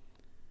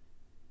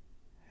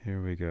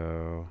 Here we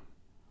go.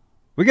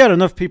 We got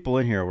enough people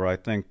in here where I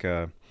think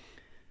the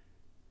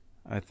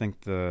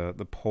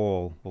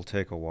poll will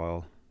take a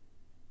while.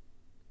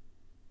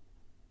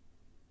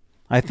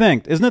 I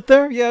think. Isn't it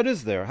there? Yeah, it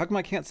is there. How come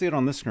I can't see it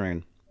on this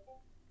screen?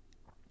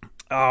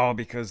 Oh,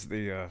 because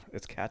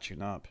it's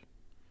catching up.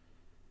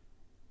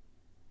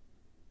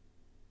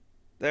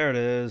 There it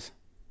is.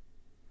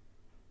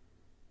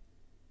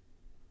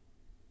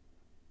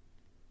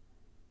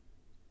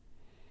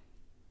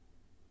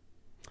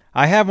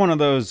 I have one of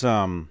those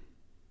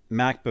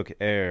MacBook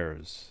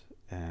Airs,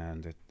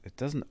 and it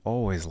doesn't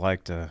always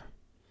like to...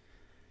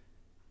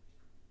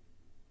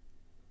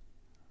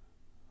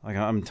 Like,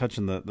 I'm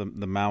touching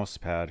the mouse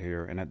pad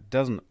here, and it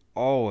doesn't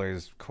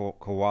always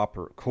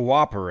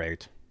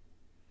cooperate.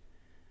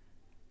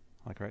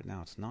 Like right now,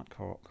 it's not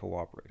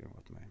cooperating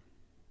with me.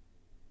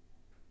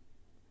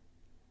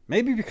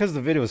 Maybe because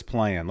the video is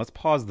playing. Let's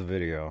pause the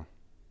video.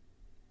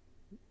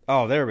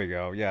 Oh, there we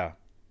go. Yeah.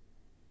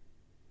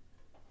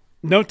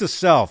 Note to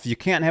self, you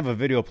can't have a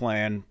video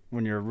playing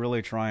when you're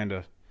really trying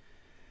to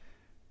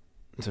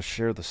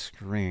share the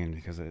screen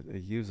because it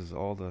uses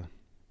all the...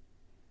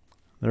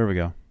 There we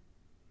go.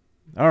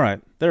 All right,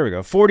 there we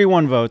go.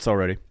 41 votes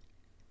already.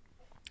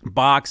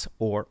 Box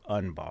or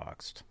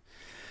unboxed.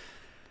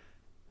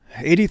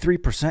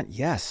 83%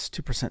 yes,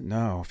 2%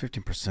 no,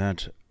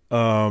 15%.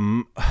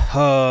 And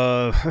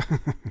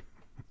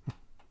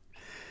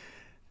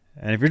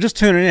if you're just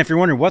tuning in, if you're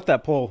wondering what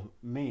that poll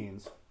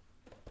means,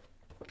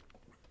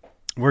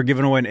 we're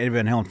giving away an Eddie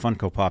Van Halen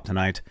Funko Pop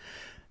tonight,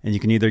 and you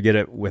can either get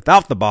it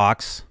without the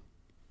box,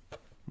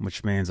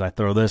 which means I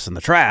throw this in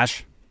the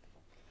trash,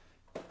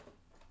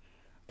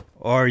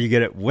 or you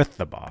get it with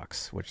the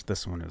box, which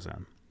this one is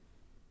in.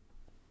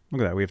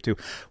 Look at that, we have two.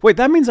 Wait,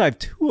 that means I have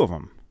two of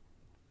them.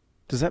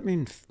 Does that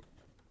mean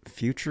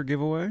future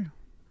giveaway?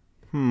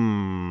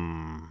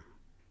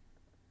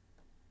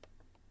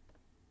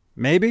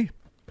 Maybe.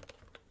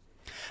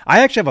 I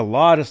actually have a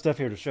lot of stuff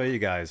here to show you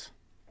guys.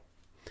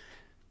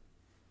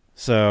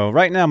 So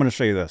right now I'm going to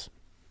show you this.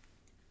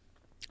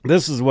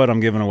 This is what I'm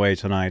giving away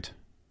tonight.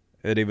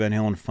 Eddie Van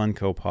Halen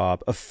Funko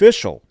Pop.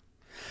 Official.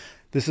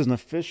 This is an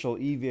official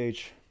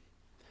EVH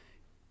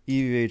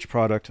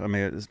product. I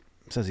mean, it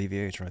says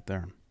EVH right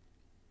there.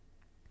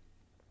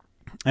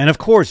 And of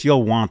course,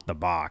 you'll want the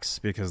box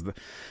because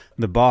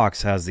the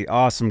box has the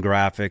awesome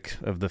graphic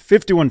of the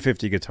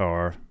 5150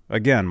 guitar.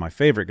 Again, my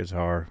favorite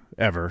guitar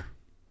ever.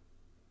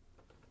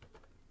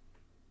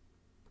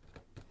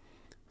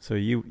 So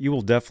you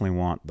will definitely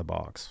want the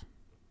box.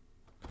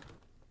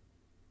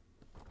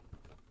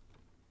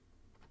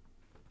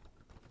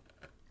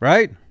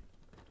 Right?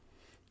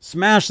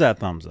 Smash that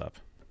thumbs up.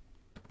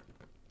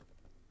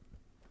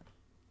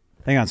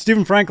 Hang on,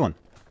 Stephen Franklin.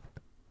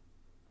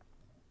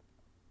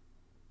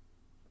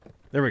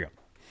 There we go.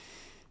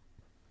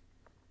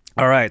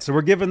 All right, so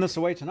we're giving this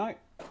away tonight.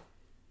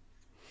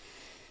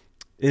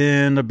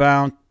 In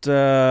about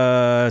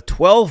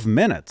 12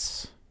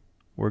 minutes,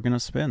 we're going to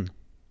spin.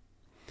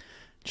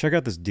 Check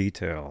out this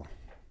detail.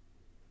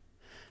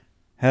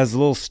 Has a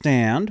little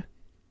stand.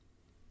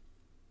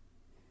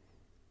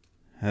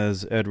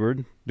 Has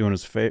Edward doing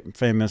his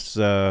famous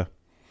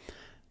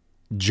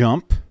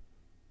jump.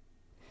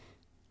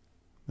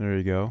 There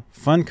you go.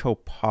 Funko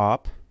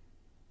Pop.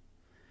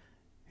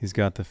 He's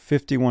got the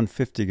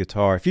 5150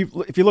 guitar. If you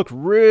look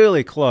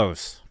really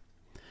close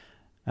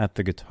at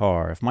the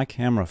guitar, if my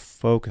camera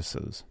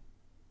focuses,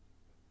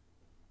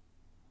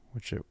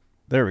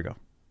 there we go.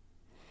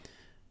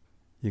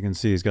 You can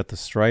see he's got the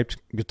striped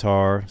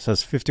guitar. It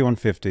says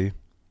 5150.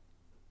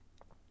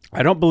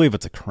 I don't believe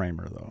it's a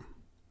Kramer though.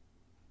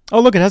 Oh,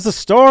 look, it has a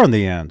star on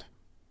the end.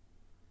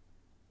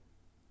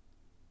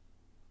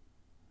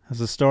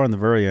 Has a star on the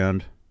very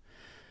end.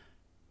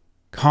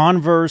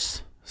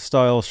 Converse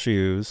style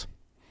shoes.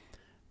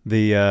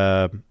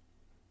 The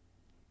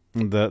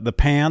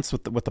pants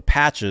with the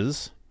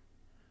patches,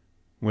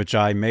 which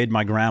I made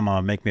my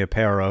grandma make me a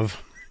pair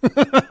of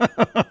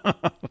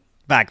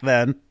back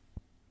then.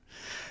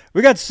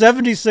 We got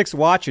 76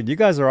 watching. You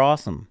guys are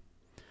awesome.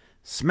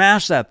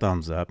 Smash that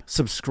thumbs up.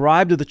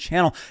 Subscribe to the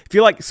channel. If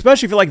you like,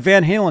 especially if you like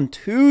Van Halen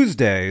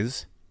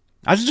Tuesdays.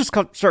 I should just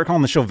start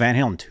calling the show Van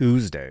Halen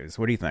Tuesdays.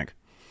 What do you think?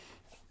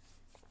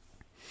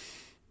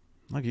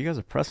 Look, you guys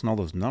are pressing all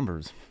those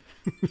numbers.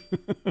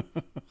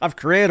 I've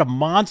created a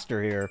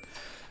monster here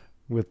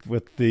with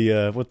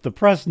the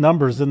press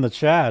numbers in the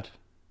chat.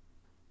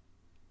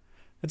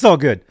 It's all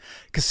good.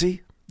 Cause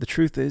see, the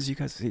truth is, you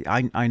guys see,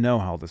 I know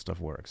how this stuff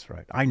works,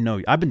 right? I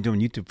know. I've been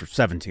doing YouTube for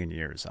 17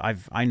 years.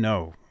 I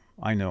know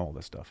all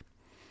this stuff.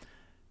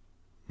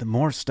 The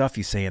more stuff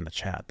you say in the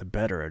chat, the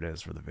better it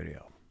is for the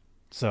video.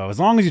 So as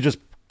long as you just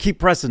keep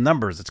pressing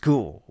numbers, it's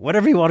cool.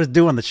 Whatever you want to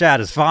do in the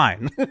chat is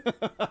fine.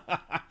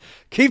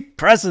 Keep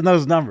pressing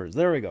those numbers.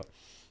 There we go.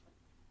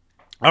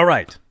 All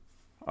right.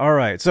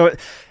 So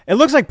it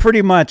looks like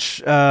pretty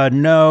much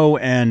no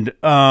and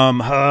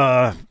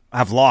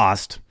have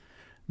lost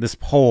this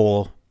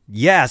poll.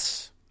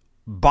 Yes,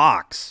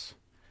 box.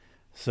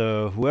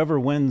 So whoever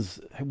wins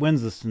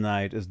this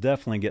tonight is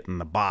definitely getting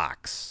the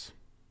box.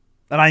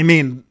 And I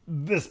mean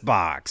this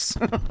box.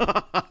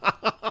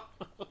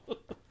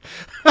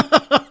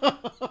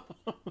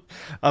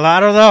 I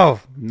don't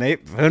know.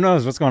 Nate, who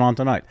knows what's going on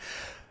tonight?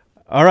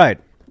 All right.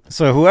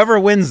 So whoever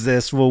wins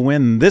this will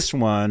win this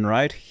one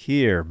right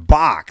here,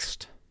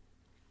 boxed.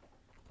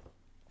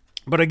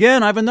 But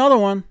again, I have another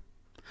one.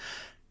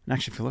 And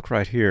actually, if you look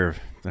right here,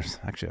 there's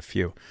actually a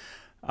few.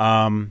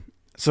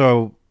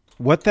 So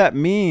what that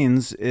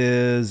means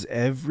is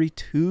every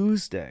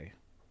Tuesday,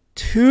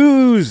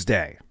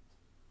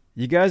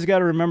 you guys got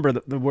to remember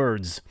the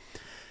words.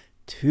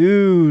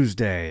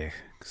 Tuesday,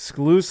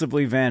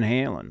 exclusively Van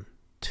Halen.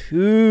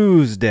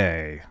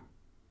 Tuesday,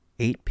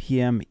 8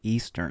 p.m.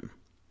 Eastern.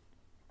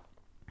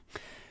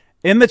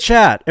 In the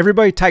chat,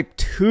 everybody type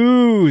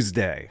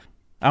Tuesday.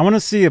 I want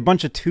to see a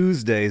bunch of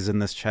Tuesdays in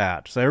this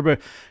chat. So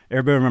everybody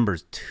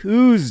remembers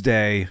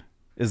Tuesday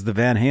is the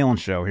Van Halen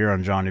show here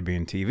on Johnny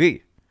Bean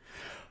TV.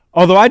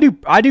 Although I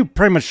do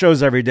pretty much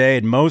shows every day,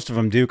 and most of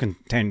them do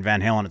contain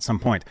Van Halen at some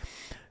point.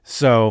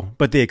 So,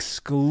 but the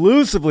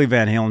exclusively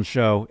Van Halen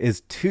show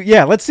is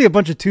let's see a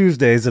bunch of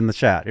Tuesdays in the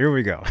chat. Here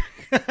we go.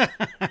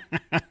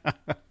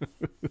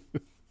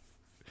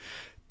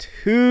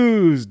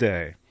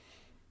 Tuesday.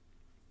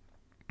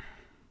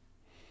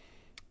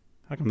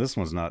 How come this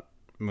one's not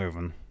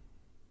moving?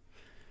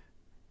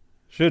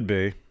 Should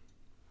be.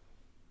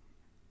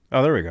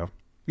 Oh, there we go.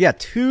 Yeah,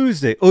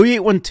 Tuesday.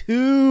 OU81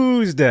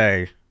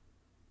 Tuesday.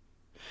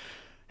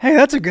 Hey,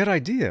 that's a good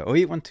idea.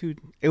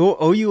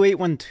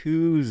 OU81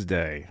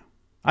 Tuesday.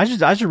 I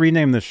should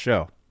rename this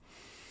show.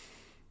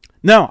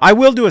 No, I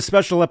will do a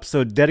special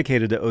episode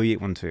dedicated to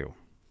OU812.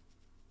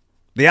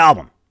 The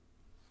album.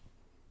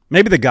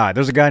 Maybe the guy.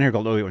 There's a guy in here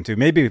called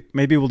OU812.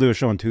 Maybe we'll do a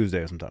show on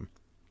Tuesday sometime.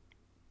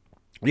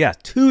 Yeah,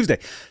 Tuesday.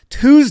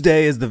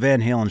 Tuesday is the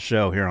Van Halen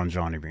show here on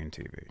Johnny Bean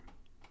TV.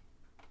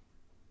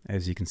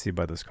 As you can see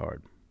by this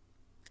card.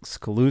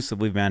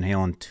 Exclusively Van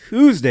Halen.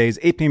 Tuesdays,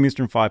 8 p.m.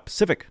 Eastern, 5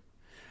 Pacific.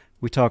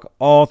 We talk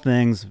all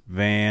things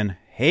Van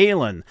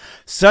Halen,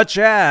 such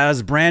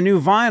as brand new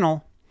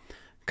vinyl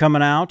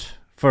coming out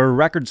for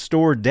Record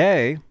Store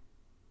Day.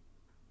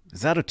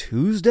 Is that a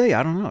Tuesday?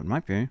 I don't know. It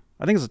might be.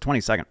 I think it's the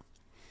 22nd.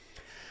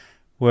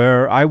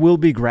 Where I will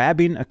be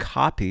grabbing a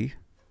copy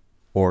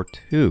or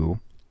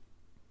two,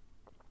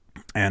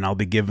 and I'll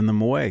be giving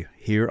them away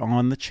here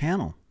on the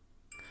channel.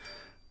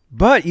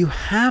 But you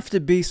have to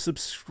be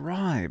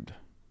subscribed.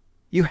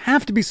 You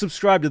have to be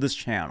subscribed to this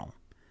channel.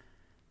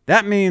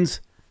 That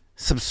means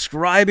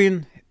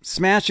subscribing,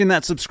 smashing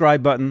that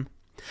subscribe button.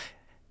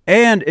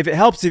 And if it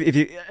helps, if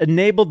you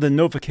enable the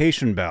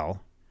notification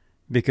bell,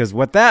 because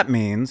what that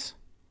means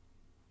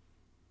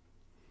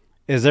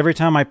is every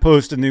time I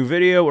post a new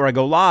video or I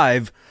go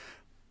live,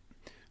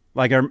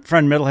 like our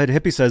friend Metalhead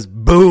Hippie says,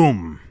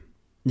 boom,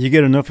 you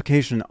get a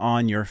notification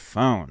on your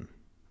phone.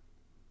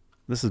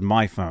 This is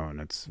my phone.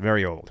 It's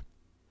very old.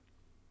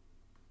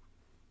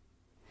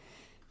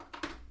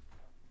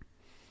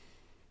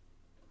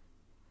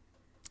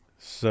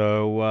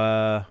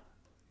 So,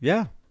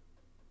 yeah.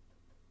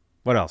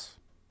 What else?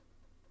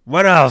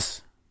 What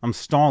else? I'm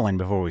stalling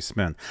before we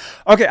spin.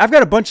 Okay, I've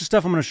got a bunch of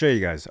stuff I'm going to show you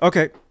guys.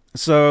 Okay,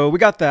 so we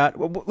got that.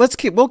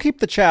 We'll keep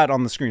the chat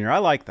on the screen here. I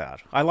like that.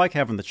 I like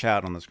having the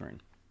chat on the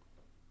screen.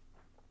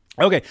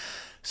 Okay,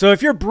 so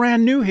if you're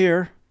brand new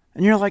here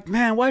and you're like,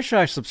 man, why should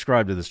I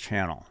subscribe to this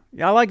channel?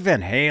 Yeah, I like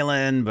Van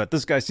Halen, but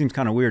this guy seems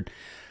kind of weird.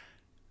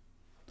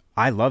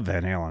 I love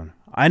Van Halen.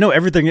 I know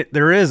everything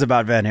there is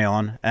about Van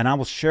Halen, and I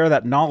will share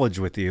that knowledge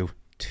with you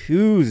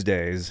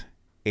Tuesdays,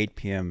 8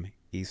 p.m.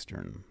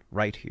 Eastern,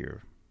 right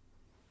here.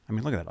 I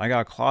mean, look at that. I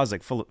got a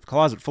closet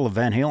full of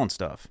Van Halen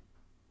stuff.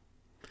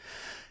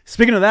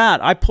 Speaking of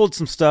that, I pulled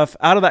some stuff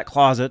out of that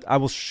closet. I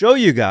will show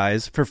you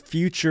guys for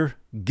future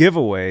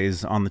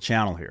giveaways on the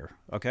channel here.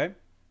 Okay?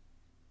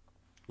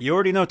 You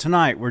already know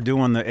tonight we're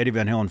doing the Eddie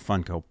Van Halen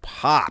Funko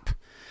Pop.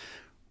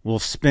 We'll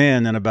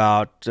spin in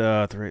about 3,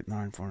 8,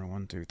 9, 4,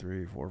 1, 2,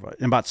 3, 4, 5.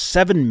 In about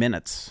 7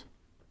 minutes,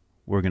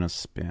 we're going to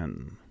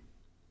spin.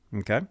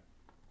 Okay?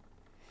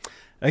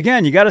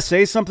 Again, you got to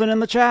say something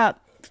in the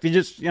chat. If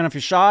you're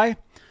shy,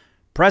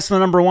 press the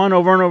number 1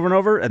 over and over and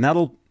over, and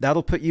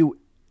that'll put you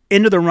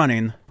into the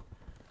running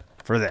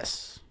for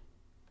this.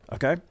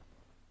 Okay?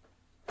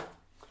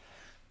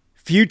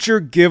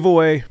 Future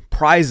giveaway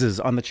prizes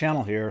on the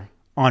channel here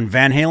on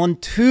Van Halen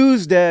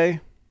Tuesday.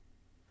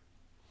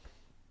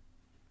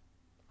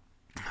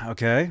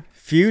 Okay.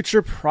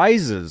 Future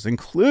prizes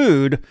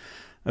include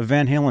a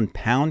Van Halen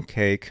Pound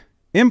Cake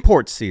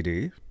import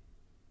CD,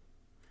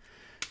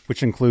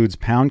 which includes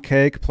Pound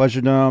Cake, Pleasure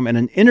Dome, and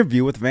an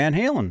interview with Van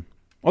Halen.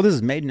 Oh, this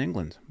is made in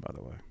England, by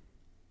the way.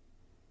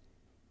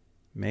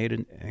 Made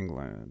in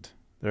England.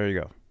 There you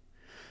go.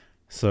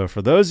 So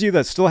for those of you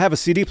that still have a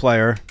CD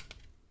player,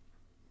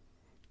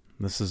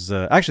 this is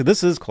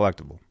this is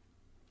collectible.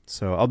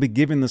 So I'll be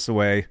giving this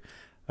away,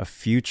 a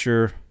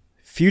future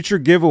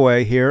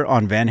giveaway here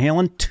on Van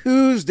Halen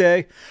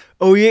Tuesday.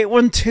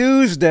 OU81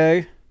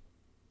 Tuesday.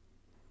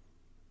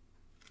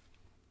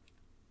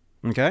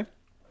 Okay.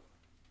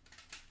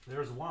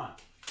 There's one.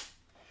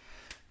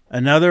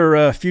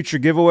 Another future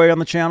giveaway on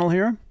the channel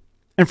here.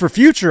 And for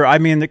future, I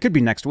mean, it could be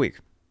next week.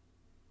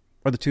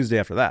 Or the Tuesday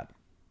after that.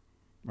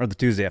 Or the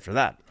Tuesday after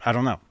that. I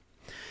don't know.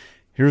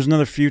 Here's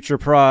another future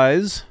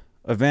prize.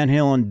 A Van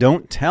Halen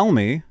Don't Tell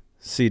Me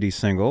CD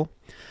single.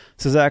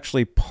 This is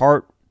actually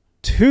part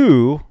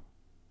 2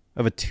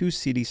 of a 2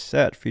 CD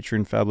set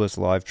featuring fabulous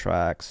live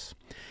tracks.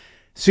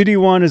 CD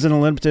 1 is in a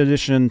limited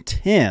edition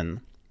tin,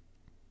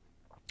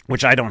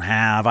 which I don't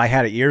have. I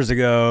had it years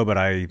ago, but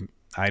I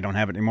don't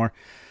have it anymore.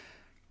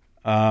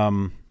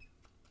 But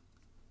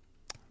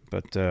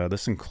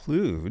this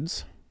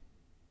includes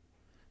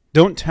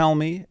Don't Tell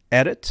Me,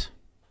 Edit,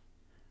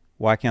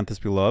 Why Can't This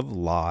Be Love,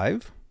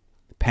 Live,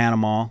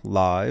 Panama,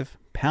 Live,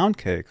 Pound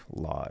Cake,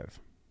 Live.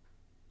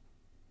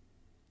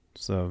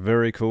 So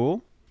very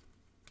cool.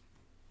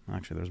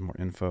 Actually, there's more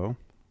info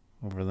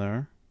over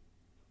there.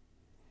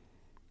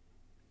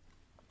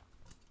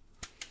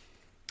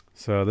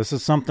 So this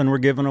is something we're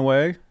giving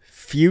away.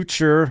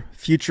 Future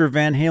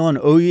Van Halen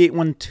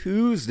 081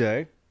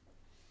 Tuesday.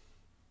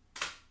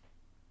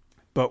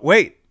 But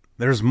wait,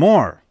 there's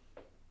more.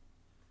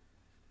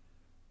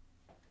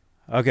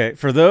 Okay,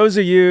 for those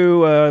of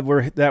you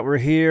that were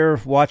here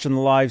watching the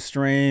live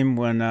stream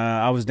when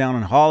I was down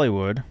in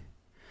Hollywood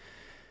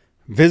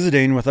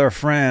visiting with our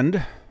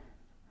friend.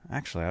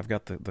 Actually, I've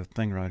got the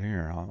thing right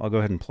here. I'll go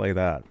ahead and play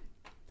that.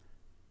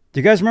 Do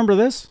you guys remember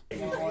this?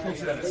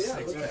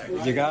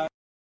 You guys?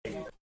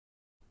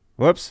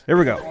 Whoops, here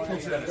we go.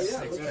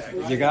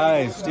 You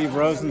guys, Steve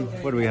Rosen,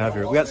 what do we have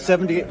here? We got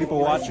 78 people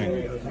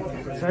watching.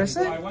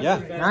 Seriously? Yeah.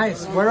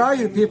 Nice. Where are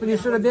you people? You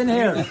should have been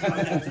here.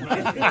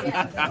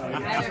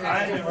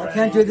 I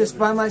can't do this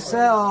by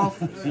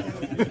myself.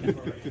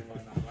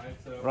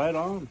 Right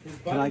on.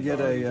 Can I get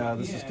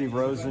this is Steve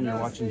Rosen, you're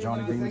watching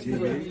Johnny Bean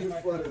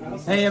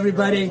TV. Hey,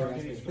 everybody.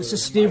 This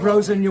is Steve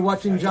Rosen. You're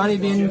watching Johnny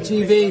Bean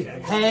TV.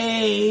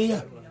 Hey.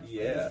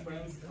 Yeah.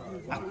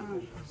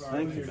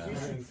 Thank you,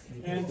 man.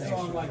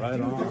 Right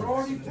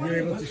on. You're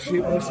able to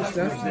shoot most of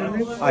the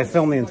stuff? I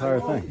filmed the entire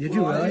thing. Did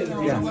you really?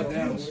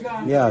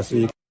 Yeah. Yeah, so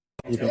you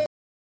can...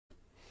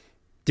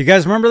 Do you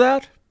guys remember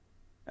that?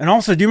 And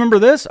also, do you remember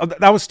this? Oh,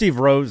 that was Steve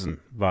Rosen,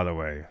 by the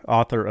way,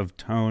 author of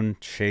Tone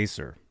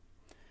Chaser.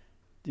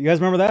 Do you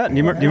guys remember that? Do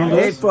you remember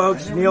Hey, this?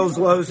 folks, Niels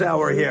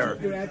Lozauer here.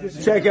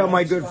 Check out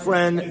my good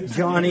friend,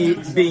 Johnny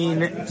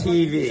Bean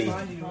TV.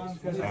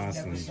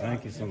 Awesome.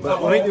 Thank you so much.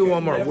 But let me do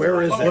one more.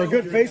 Where is it? We're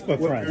good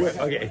Facebook friends.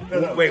 Okay.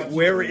 Wait,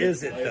 where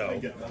is it, though?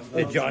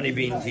 At Johnny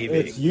Bean TV.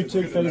 It's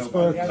YouTube,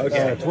 Facebook,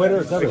 Okay.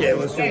 Twitter. It's everywhere. Okay,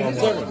 let's do one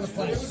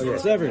more.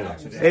 It's everywhere.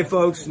 Hey,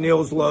 folks,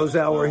 Niels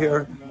Lozauer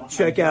here.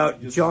 Check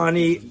out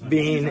Johnny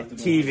Bean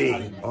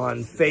TV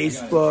on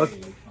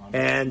Facebook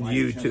and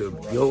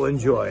YouTube. You'll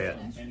enjoy it.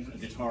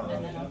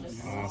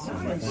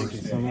 Awesome. Thank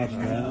you so much,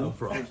 man.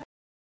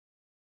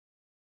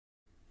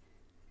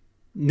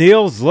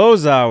 Niels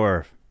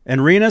Lozauer.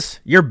 And Renus,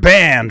 you're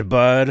banned,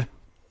 bud.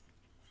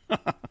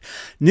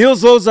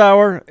 Niels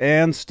Lozauer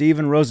and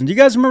Steven Rosen. Do you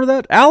guys remember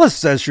that? Alice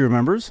says she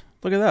remembers.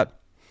 Look at that.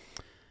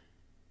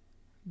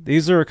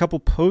 These are a couple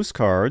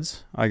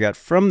postcards I got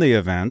from the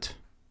event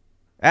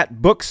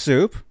at Book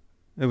Soup.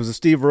 It was a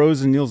Steve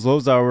Rosen, Niels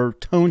Lozauer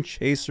Tone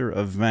Chaser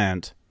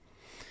event.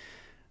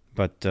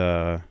 But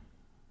they're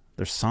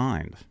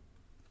signed.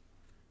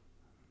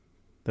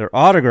 They're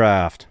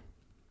autographed.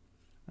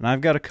 And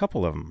I've got a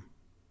couple of them.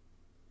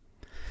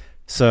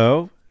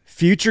 So,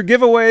 future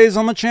giveaways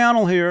on the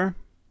channel here.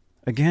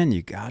 Again,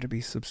 you got to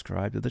be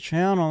subscribed to the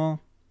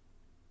channel.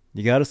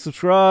 You got to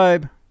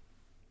subscribe.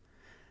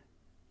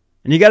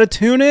 And you got to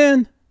tune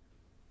in.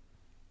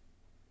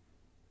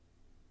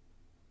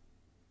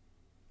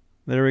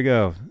 There we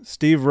go.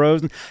 Steve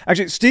Rosen.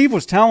 Actually, Steve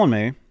was telling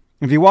me,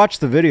 if you watch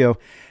the video,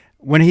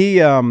 when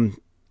he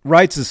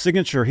writes his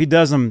signature,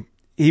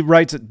 he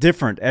writes it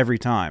different every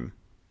time.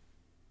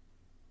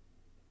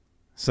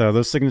 So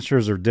those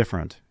signatures are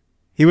different.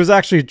 He was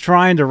actually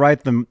trying to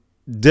write them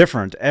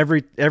different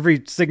every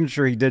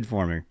signature he did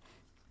for me.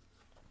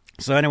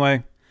 So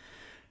anyway,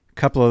 a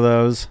couple of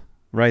those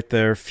right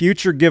there.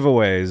 Future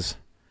giveaways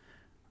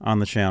on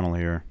the channel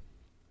here.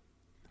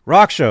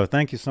 Rock Show,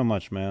 thank you so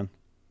much, man.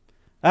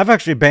 I've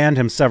actually banned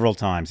him several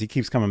times. He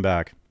keeps coming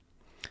back.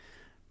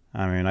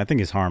 I mean, I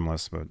think he's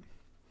harmless, but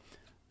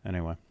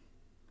anyway.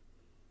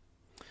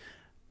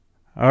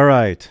 All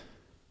right.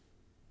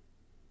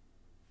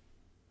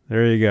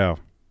 There you go.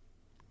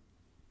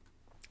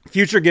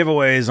 Future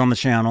giveaways on the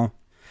channel.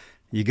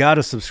 You got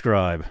to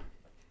subscribe.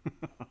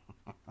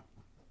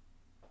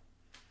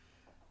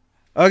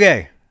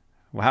 Okay.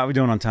 Well, how are we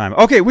doing on time?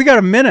 Okay, we got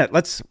a minute.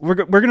 We're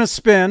going to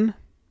spin.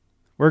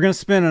 We're going to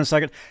spin in a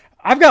second.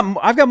 I've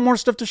got more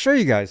stuff to show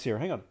you guys here.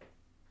 Hang on.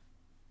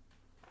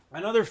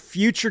 Another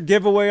future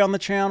giveaway on the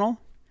channel.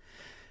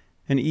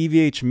 An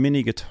EVH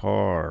mini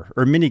guitar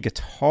or mini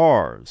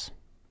guitars.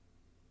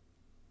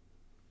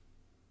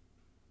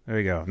 There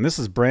you go. And this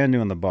is brand new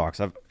in the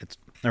box.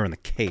 They're in the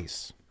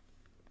case.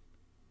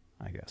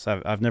 I guess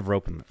I've never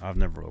opened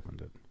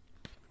it.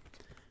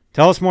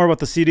 Tell us more about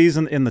the CDs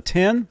in the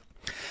tin.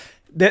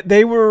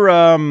 They were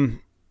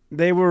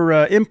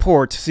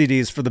import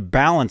CDs for the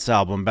Balance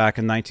album back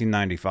in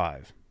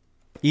 1995.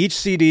 Each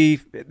CD,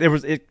 there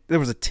was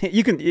a tin.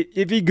 You can,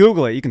 if you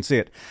Google it, you can see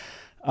it.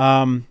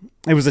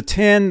 It was a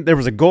tin. There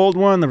was a gold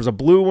one. There was a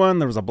blue one.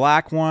 There was a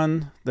black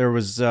one. There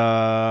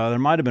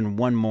might have been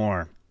one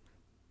more.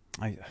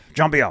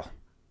 John Biel.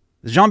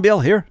 Is John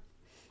Biel here?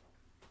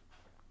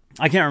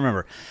 I can't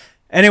remember.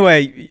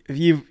 Anyway,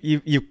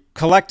 you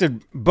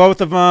collected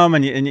both of them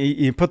and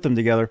you put them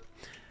together.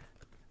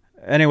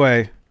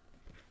 Anyway,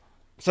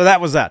 so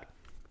that was that.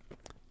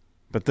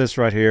 But this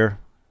right here,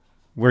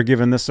 we're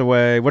giving this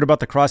away. What about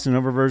the Crossing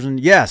Over version?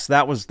 Yes,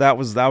 that was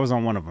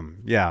on one of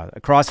them. Yeah,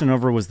 Crossing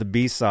Over was the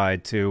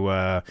B-side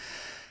to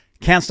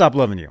Can't Stop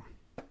Loving You.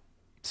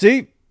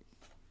 See?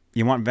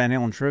 You want Van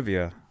Halen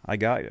trivia? I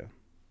got you.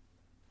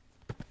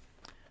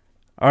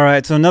 All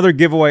right, so another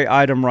giveaway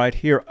item right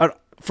here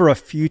for a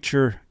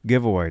future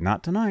giveaway.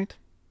 Not tonight.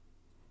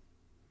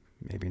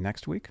 Maybe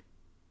next week.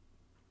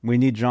 We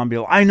need John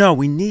Biel. I know,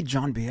 we need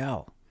John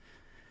Biel.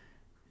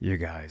 You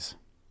guys.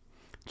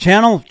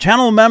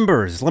 Channel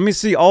members. Let me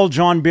see all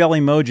John Biel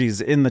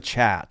emojis in the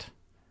chat.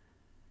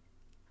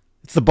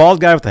 It's the bald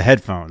guy with the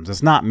headphones.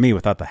 It's not me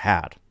without the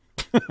hat.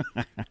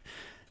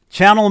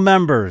 Channel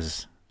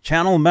members.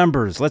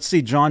 Let's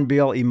see John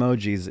Biel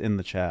emojis in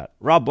the chat.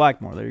 Rob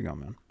Blackmore. There you go,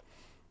 man.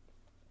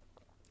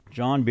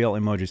 John Biel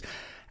emojis.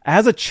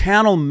 As a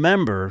channel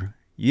member,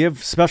 you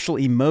have special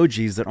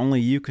emojis that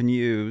only you can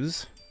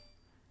use.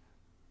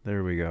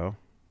 There we go.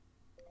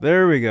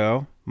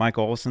 Mike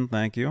Olson,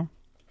 thank you.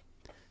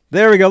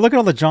 There we go. Look at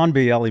all the John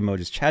Biel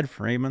emojis. Chad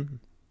Freeman,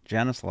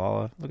 Janice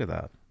Lala. Look at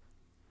that.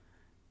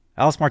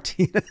 Alice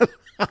Martinez.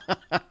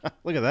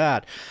 Look at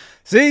that.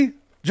 See?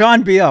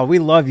 John Biel. We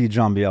love you,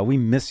 John Biel. We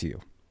miss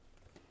you.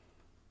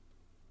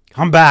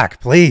 Come back,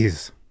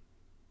 please.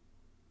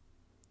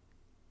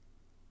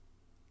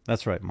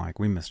 That's right, Mike.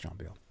 We miss John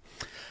Biel.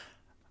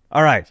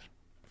 All right.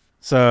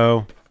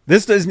 So,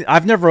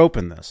 I've never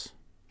opened this.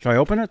 Should I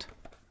open it?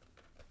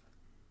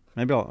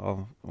 Maybe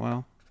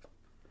well.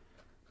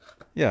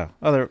 Yeah.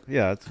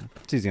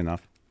 It's easy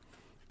enough.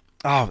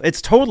 Oh,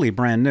 it's totally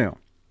brand new.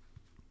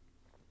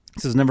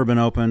 This has never been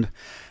opened.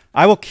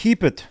 I will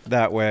keep it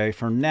that way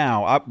for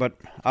now, but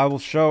I will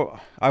show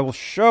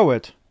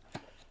it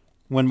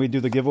when we do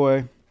the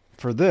giveaway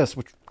for this,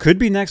 which could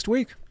be next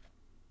week.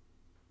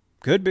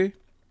 Could be.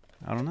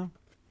 I don't know.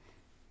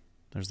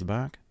 There's the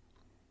back.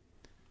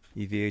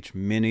 EVH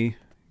mini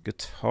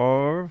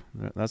guitar.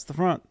 That's the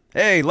front.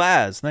 Hey,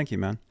 Laz. Thank you,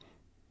 man.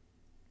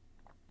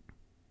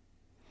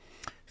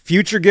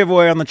 Future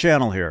giveaway on the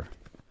channel here.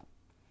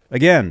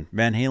 Again,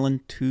 Van Halen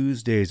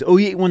Tuesdays.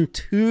 081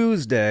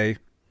 Tuesday.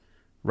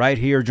 Right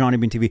here, Johnny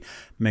Bean TV.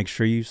 Make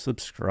sure you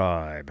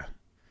subscribe.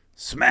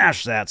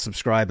 Smash that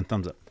subscribe and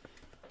thumbs up.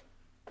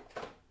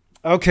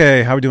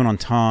 Okay, how are we doing on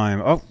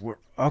time? Oh, we're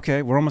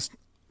almost...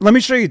 Let me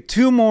show you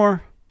two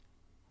more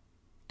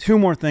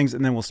things,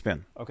 and then we'll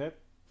spin. Okay?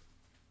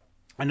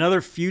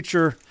 Another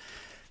future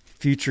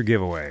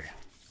giveaway.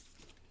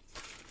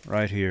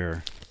 Right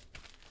here.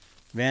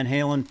 Van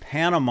Halen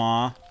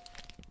Panama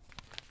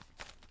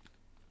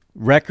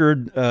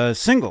record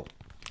single.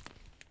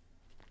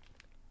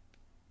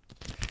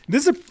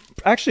 This is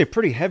actually a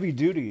pretty heavy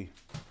duty.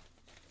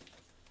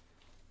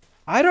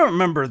 I don't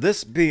remember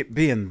this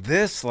being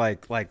this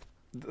like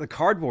the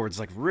cardboard's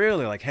like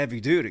really like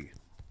heavy duty.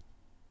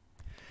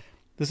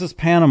 This is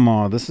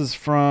Panama. This is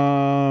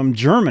from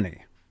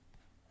Germany.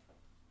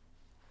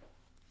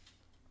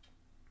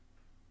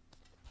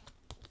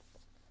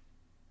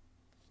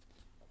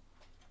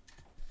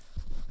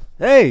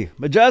 Hey,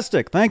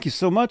 Majestic. Thank you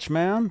so much,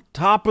 man.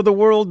 Top of the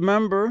world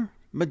member.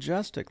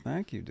 Majestic.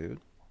 Thank you, dude.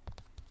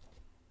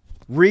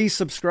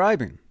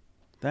 Resubscribing.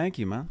 Thank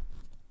you, man.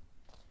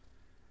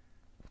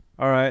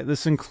 All right.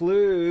 This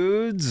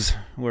includes,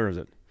 where is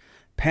it?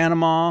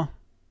 Panama,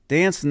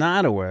 Dance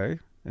Night Away,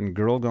 and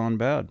Girl Gone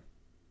Bad.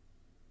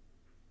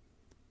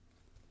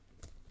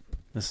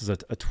 This is a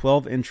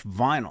 12-inch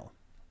vinyl.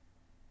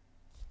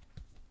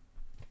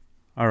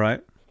 All right.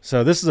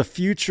 So this is a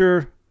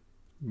future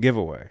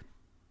giveaway.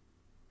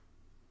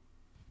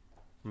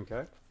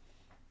 Okay.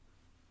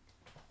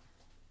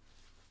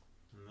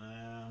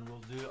 And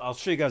then I'll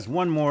show you guys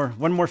one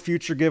more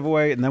future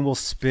giveaway, and then we'll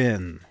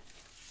spin.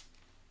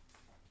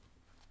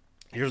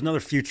 Here's another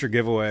future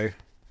giveaway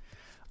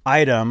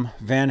item.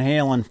 Van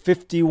Halen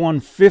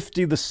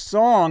 5150, the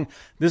song.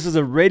 This is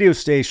a radio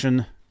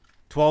station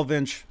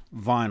 12-inch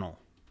vinyl.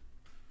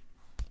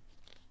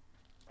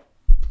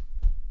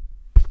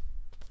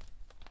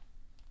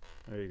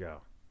 There you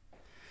go.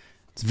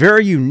 It's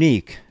very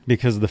unique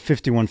because of the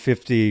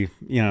 5150,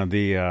 you know,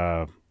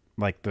 the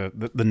like the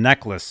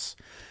necklace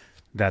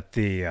that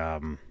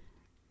the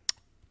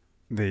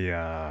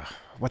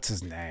what's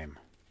his name?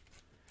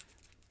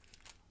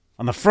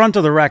 On the front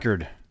of the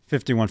record,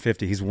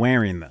 5150, he's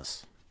wearing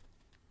this.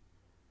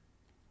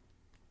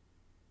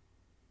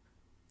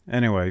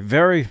 Anyway,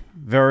 very,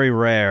 very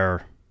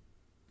rare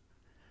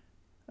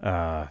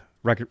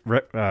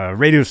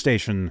radio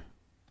station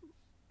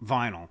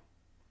vinyl.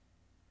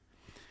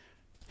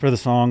 for the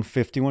song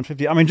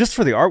 5150. I mean, just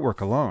for the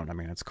artwork alone. I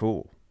mean, it's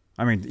cool.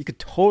 I mean, you could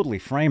totally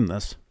frame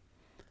this.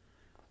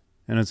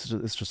 And it's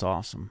just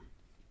awesome.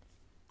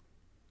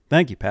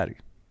 Thank you, Patty.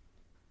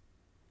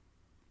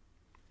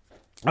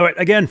 All right,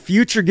 again,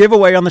 future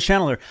giveaway on the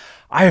channel there.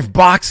 I have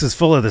boxes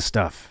full of this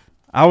stuff.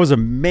 I was a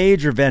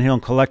major Van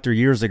Halen collector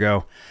years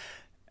ago.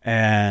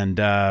 And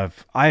I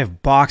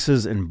have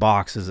boxes and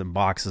boxes and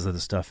boxes of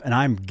this stuff. And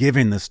I'm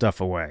giving this stuff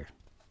away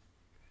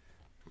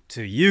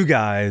to you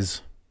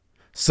guys,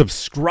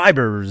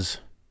 subscribers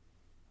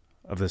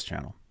of this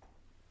channel.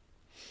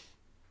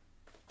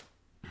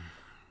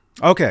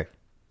 Okay.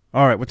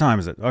 All right, what time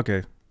is it?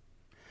 Okay.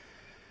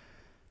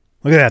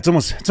 Look at that. It's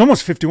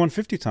almost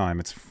 51:50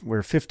 time.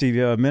 We're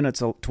 50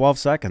 minutes 12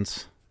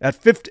 seconds. At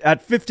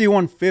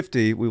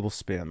 51:50 we will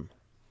spin.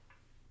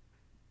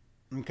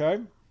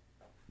 Okay?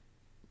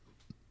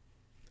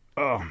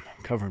 Oh, I'm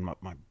covering up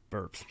my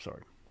burps.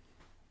 Sorry.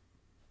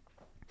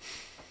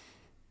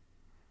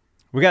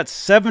 We got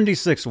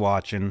 76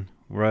 watching.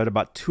 We're at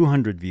about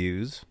 200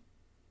 views,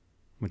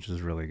 which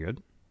is really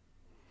good.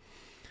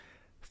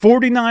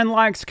 49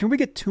 likes. Can we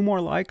get 2 more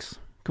likes?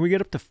 Can we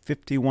get up to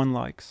 51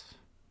 likes?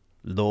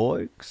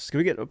 Likes. Can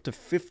we get up to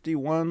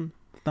 51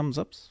 thumbs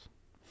ups?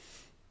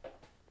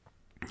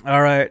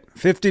 All right.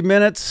 50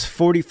 minutes,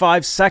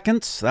 45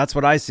 seconds. That's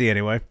what I see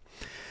anyway.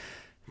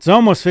 It's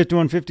almost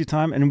 51:50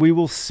 time, and we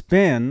will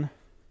spin.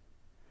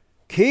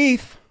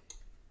 Keith.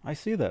 I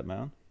see that,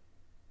 man.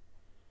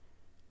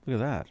 Look at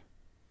that.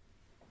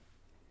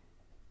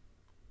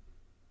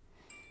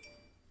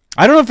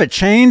 I don't know if it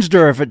changed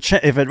or if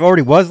it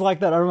already was like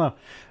that. I don't know.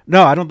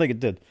 No, I don't think it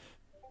did.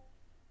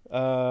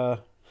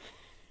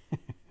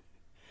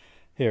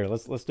 Here,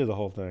 let's do the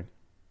whole thing.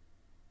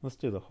 Let's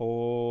do the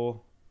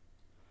whole.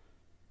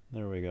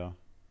 There we go.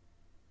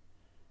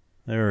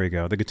 There we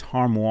go. The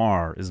guitar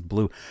moire is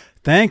blue.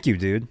 Thank you,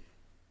 dude.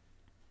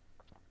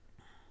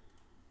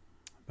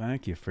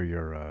 Thank you for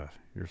your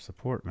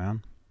support,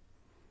 man.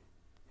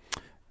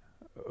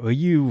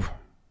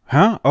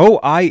 Huh? Oh,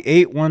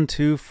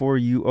 I812 for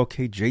you.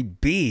 Okay,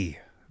 JB.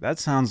 That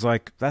sounds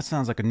like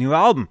a new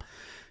album.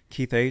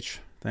 Keith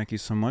H, thank you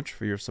so much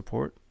for your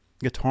support.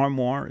 Guitar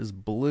moire is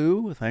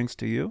blue, thanks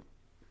to you.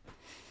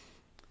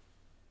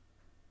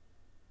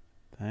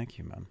 Thank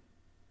you, man.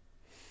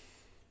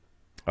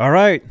 All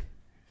right.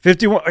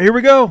 51. Here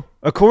we go.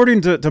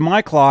 According to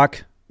my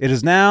clock, it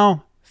is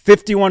now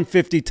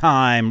 51:50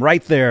 time.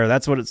 Right there.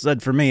 That's what it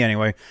said for me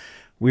anyway.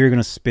 We are going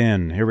to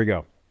spin. Here we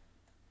go.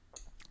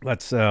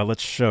 Let's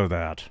show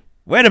that.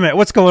 Wait a minute.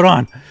 What's going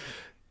on?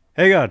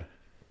 Hang on.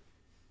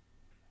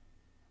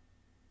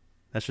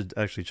 That should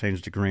actually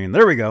change to green.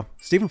 There we go.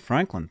 Stephen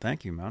Franklin.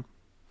 Thank you, man.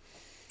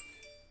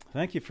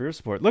 Thank you for your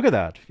support. Look at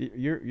that.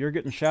 You're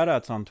getting shout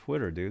outs on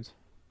Twitter, dudes.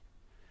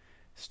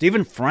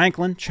 Stephen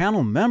Franklin,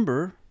 channel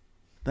member.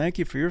 Thank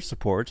you for your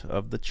support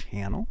of the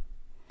channel.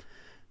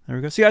 There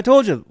we go. See, I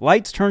told you,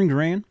 lights turn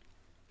green.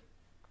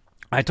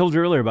 I told you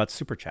earlier about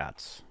super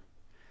chats.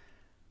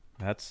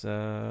 That's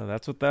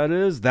what that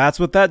is. That's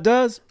what that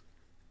does.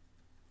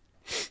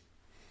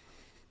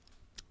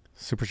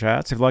 Super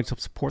chats. If you'd like to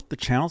support the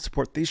channel,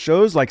 support these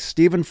shows like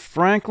Stephen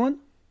Franklin.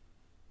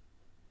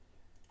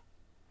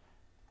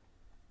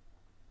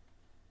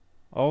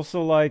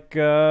 Also like,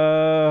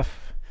 man,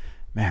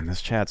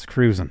 this chat's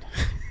cruising.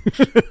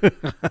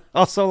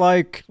 Also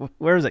like,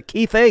 where is it?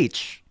 Keith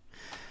H.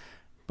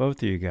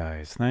 Both of you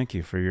guys, thank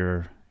you for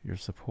your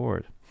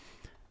support.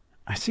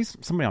 I see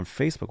somebody on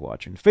Facebook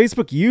watching.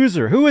 Facebook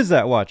user. Who is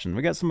that watching?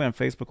 We got somebody on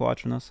Facebook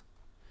watching us?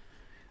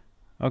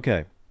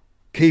 Okay.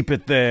 Keep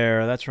it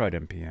there. That's right,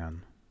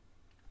 MPN.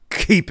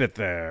 Keep it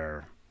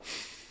there.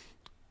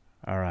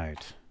 All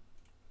right.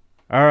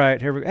 All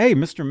right. Here we go. Hey,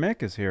 Mr.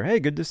 Mick is here. Hey,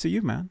 good to see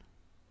you, man.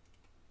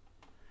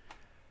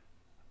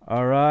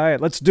 All right.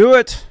 Let's do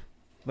it.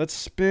 Let's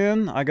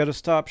spin. I got to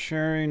stop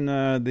sharing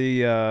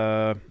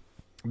that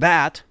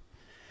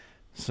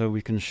so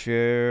we can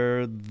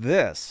share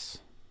this.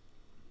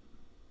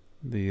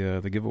 The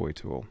giveaway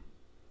tool.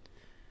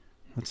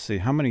 Let's see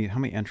how many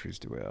entries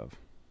do we have?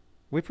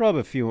 We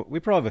probably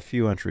have a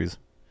few entries.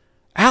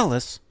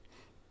 Alice,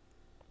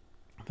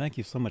 thank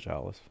you so much,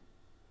 Alice.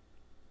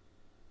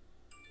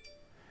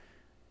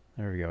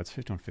 There we go. It's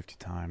 51:50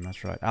 time.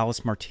 That's right.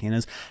 Alice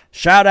Martinez.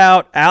 Shout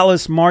out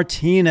Alice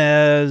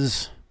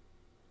Martinez.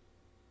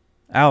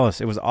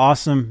 Alice, it was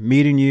awesome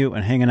meeting you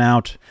and hanging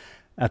out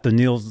at the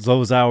Neil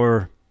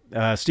Zozauer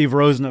Steve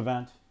Rosen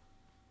event.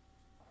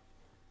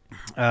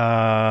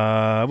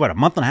 A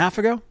month and a half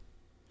ago?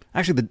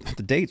 Actually,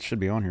 the dates should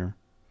be on here.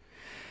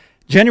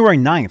 January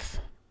 9th.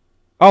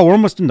 Oh, we're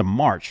almost into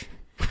March.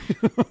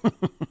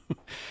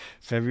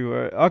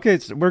 February. Okay,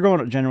 we're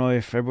going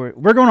January, February.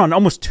 We're going on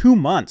almost 2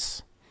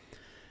 months.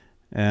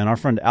 And our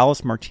friend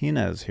Alice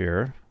Martinez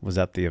here was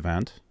at the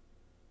event.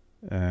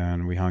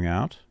 And we hung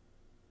out.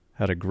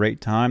 Had a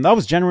great time. That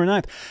was January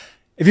 9th.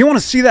 If you want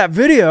to see that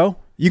video,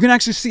 you can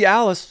actually see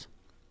Alice.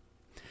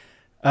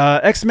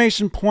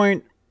 Exclamation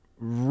point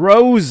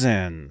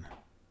Rosen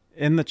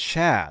in the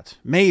chat.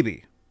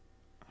 Maybe.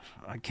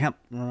 I can't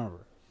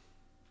remember.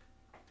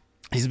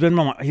 He's been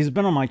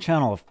on my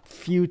channel a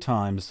few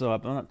times, so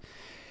I'm not.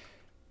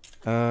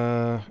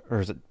 Or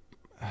is it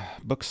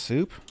Book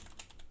Soup?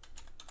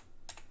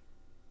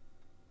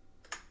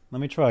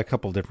 Let me try a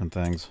couple different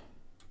things.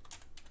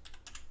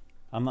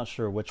 I'm not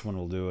sure which one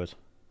will do it.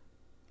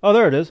 Oh,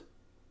 there it is.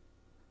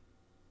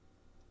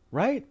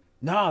 Right?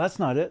 No, that's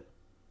not it.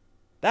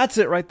 That's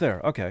it right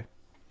there. Okay.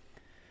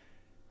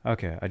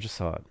 Okay, I just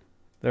saw it.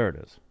 There it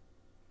is.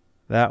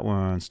 That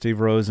one. Steve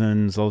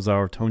Rosen's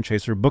Lozauer Tone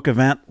Chaser book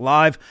event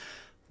live.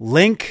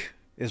 Link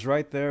is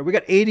right there. We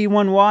got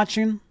 81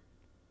 watching.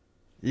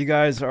 You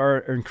guys are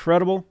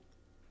incredible.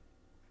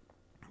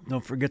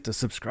 Don't forget to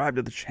subscribe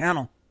to the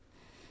channel.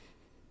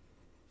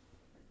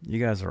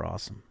 You guys are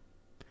awesome.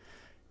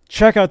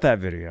 Check out that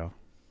video.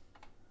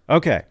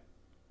 Okay.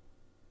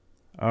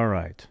 All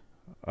right.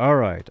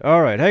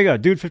 Hey, you go.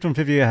 Dude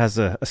 5150 has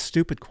a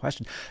stupid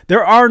question.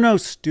 There are no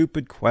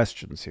stupid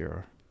questions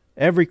here.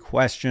 Every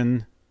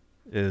question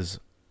is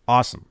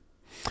awesome.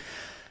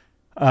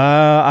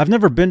 I've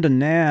never been to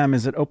NAMM.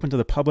 Is it open to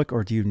the public,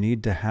 or do you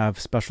need to have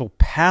special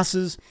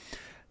passes?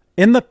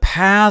 In the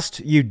past,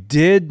 you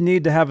did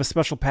need to have a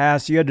special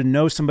pass. You had to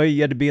know somebody.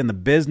 You had to be in the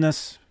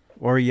business,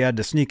 or you had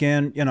to sneak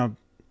in,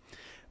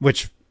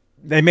 which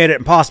they made it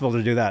impossible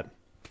to do that.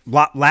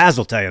 Laz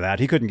will tell you that.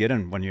 He couldn't get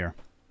in 1 year.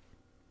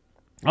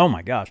 Oh,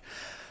 my gosh.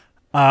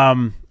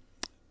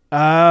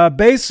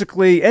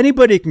 Basically,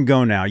 anybody can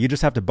go now. You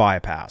just have to buy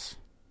a pass.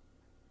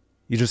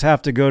 You just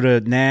have to go to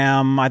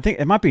NAMM. I think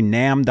it might be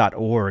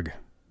NAMM.org,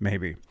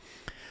 maybe.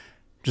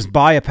 Just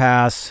buy a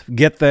pass,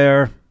 get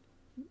there,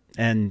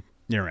 and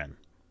you're in.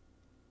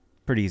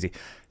 Pretty easy.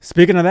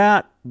 Speaking of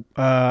that,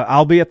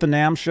 I'll be at the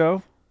NAMM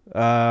show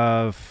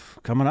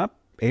coming up,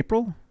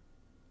 April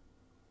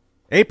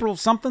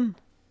something,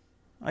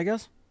 I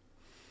guess.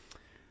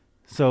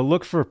 So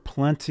look for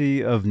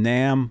plenty of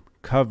NAMM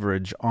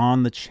coverage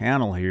on the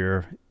channel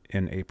here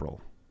in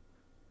April.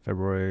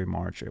 February,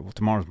 March, April.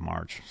 Tomorrow's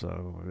March.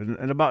 So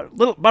in about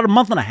a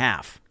month and a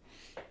half.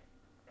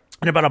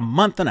 In about a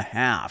month and a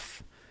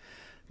half,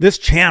 this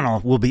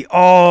channel will be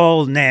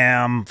all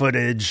NAMM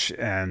footage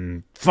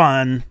and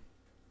fun.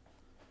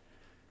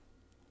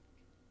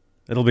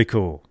 It'll be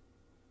cool.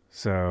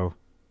 So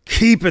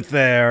keep it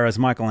there, as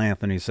Michael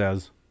Anthony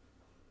says.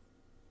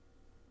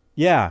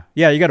 Yeah,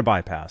 you got to buy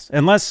a pass.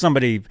 Unless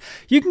somebody,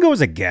 you can go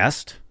as a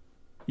guest.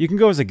 You can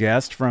go as a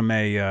guest from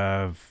manufacturer.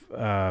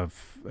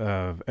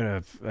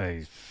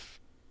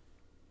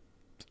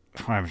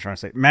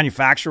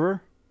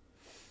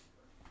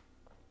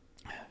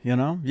 If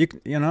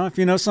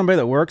you know somebody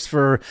that works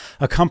for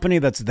a company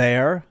that's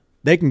there,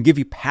 they can give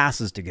you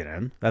passes to get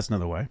in. That's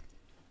another way.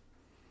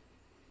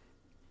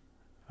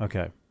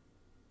 Okay.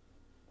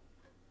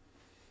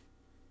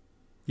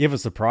 You have a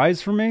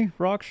surprise for me,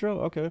 Rock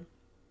Show? Okay.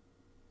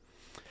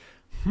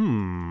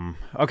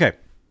 Okay.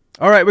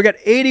 All right, we got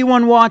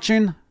 81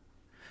 watching.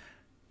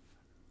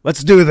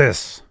 Let's do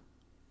this.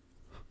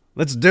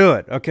 Let's do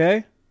it,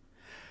 okay?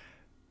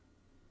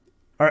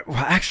 All right, well,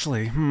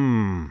 actually,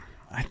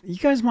 you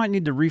guys might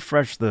need to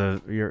refresh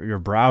your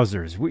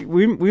browsers.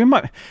 We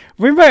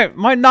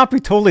might not be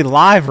totally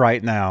live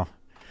right now.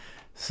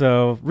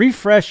 So,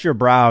 refresh your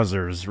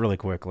browsers really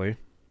quickly.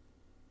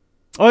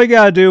 All you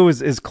got to do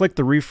is click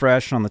the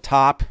refresh on the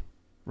top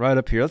right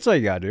up here. That's all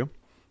you got to do.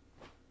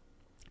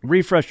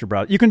 Refresh your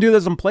browser. You can do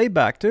this on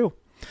playback too.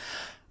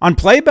 On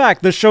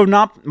playback, the show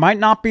might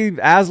not be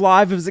as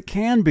live as it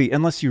can be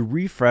unless you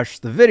refresh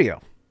the video.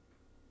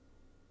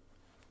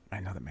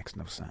 I know that makes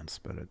no sense,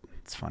 but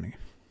it's funny.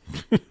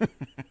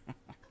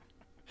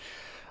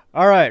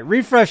 All right,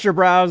 refresh your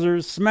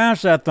browsers.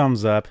 Smash that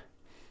thumbs up.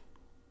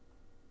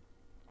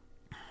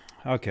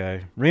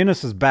 Okay,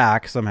 Renus is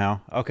back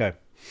somehow. Okay.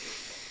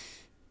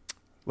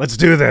 Let's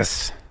do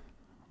this.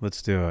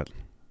 Let's do it.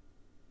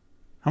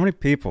 How many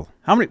people?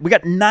 We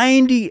got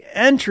 90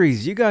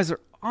 entries. You guys are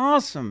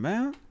awesome,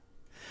 man.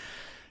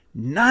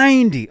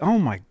 90. Oh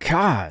my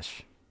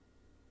gosh.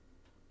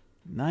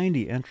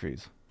 90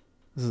 entries.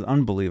 This is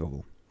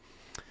unbelievable.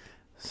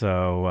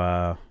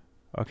 So,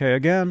 okay,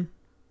 again.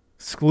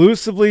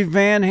 Exclusively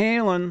Van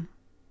Halen.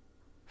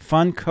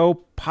 Funko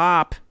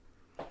Pop.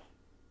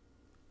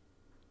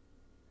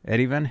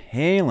 Eddie Van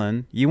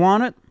Halen. You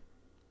want it?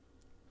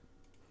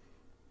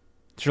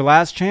 It's your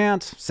last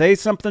chance. Say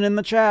something in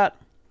the chat.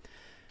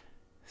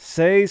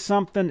 Say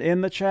something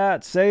in the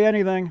chat. Say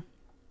anything.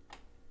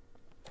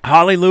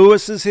 Holly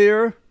Lewis is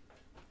here.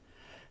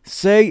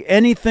 Say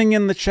anything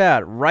in the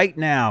chat right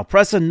now.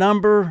 Press a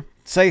number.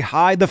 Say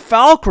hi. The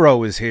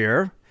Falcro is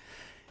here.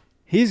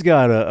 He's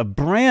got a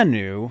brand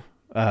new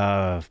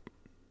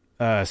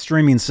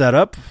streaming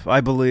setup,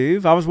 I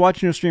believe. I was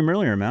watching a stream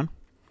earlier, man.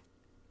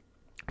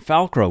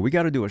 Falcro, we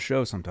got to do a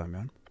show sometime,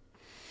 man.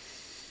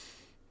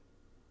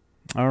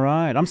 All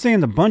right. I'm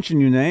seeing a bunch of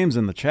new names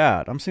in the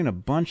chat. I'm seeing a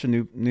bunch of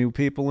new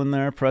people in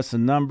there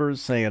pressing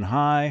numbers, saying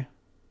hi.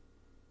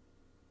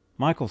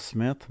 Michael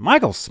Smith.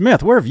 Michael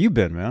Smith, where have you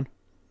been, man?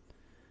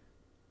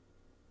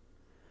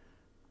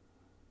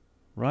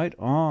 Right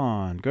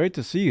on. Great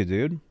to see you,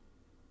 dude.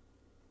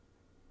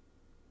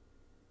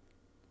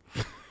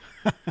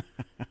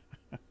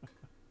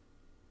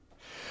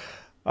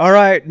 All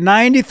right,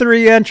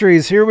 93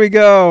 entries. Here we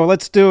go.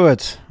 Let's do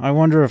it. I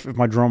wonder if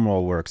my drum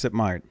roll works. It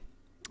might.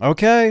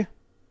 Okay.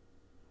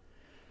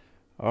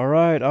 All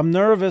right, I'm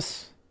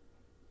nervous.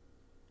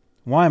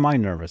 Why am I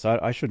nervous?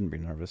 I shouldn't be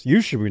nervous. You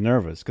should be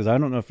nervous because I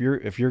don't know if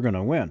you're going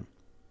to win.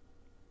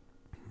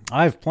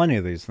 I have plenty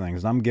of these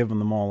things, and I'm giving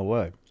them all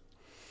away.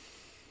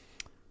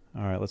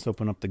 All right, let's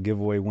open up the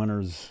giveaway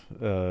winners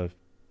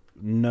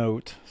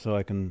note so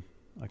I can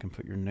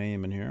put your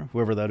name in here,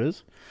 whoever that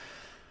is.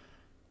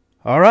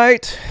 All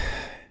right,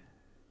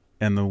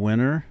 and the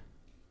winner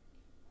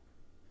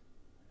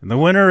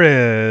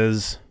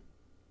is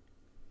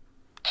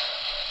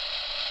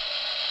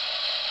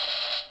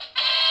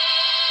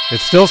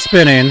it's still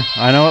spinning.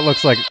 I know it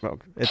looks like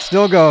it's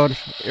still going.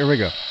 Here we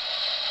go.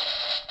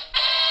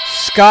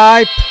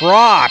 Sky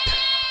Prop.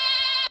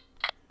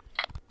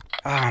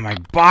 Ah, my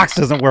box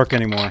doesn't work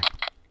anymore.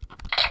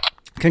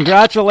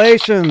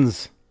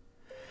 Congratulations,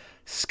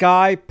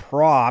 Sky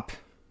Prop.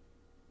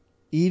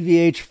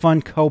 EVH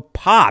Funko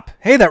Pop.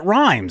 Hey, that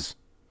rhymes.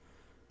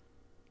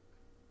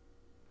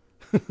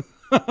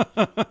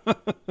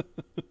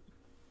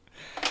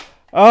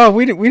 Oh,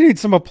 we need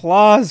some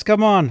applause.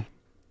 Come on.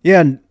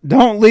 Yeah,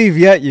 don't leave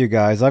yet, you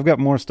guys. I've got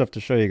more stuff to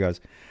show you guys.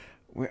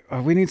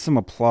 We need some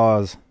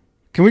applause.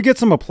 Can we get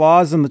some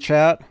applause in the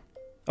chat?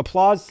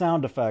 Applause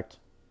sound effect.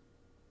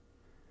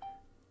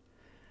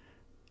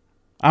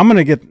 I'm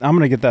gonna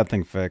get that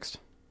thing fixed.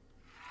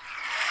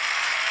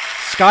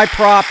 Sky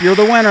Prop, you're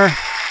the winner.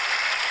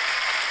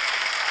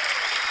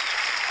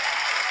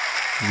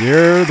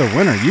 You're the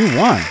winner. You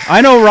won. I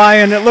know,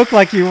 Ryan. It looked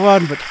like you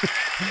won, but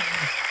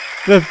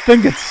the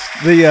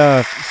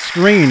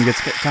screen gets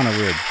kind of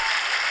weird.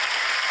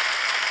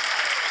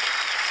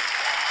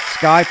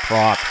 Sky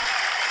Prop,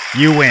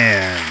 you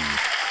win.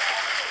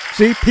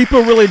 See,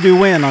 people really do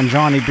win on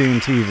Johnny Bean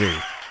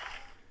TV.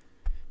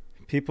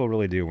 People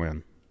really do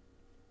win.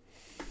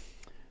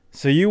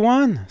 So you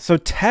won. So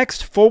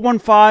text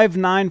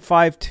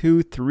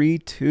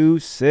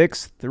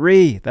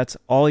 415-952-3263. That's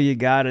all you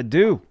got to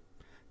do.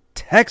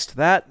 Text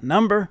that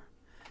number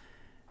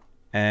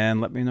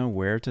and let me know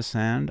where to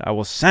send. I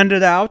will send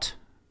it out.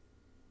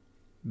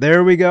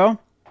 There we go.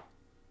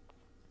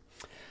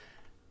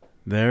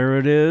 There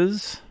it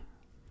is.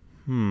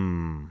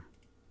 You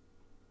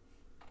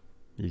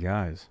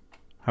guys,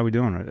 how we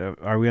doing?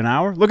 Are we an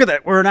hour? Look at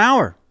that. We're an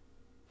hour.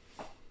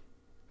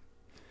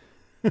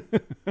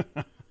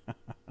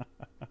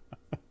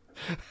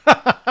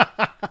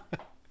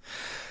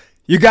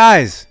 You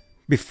guys,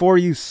 before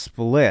you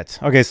split.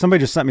 Okay,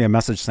 somebody just sent me a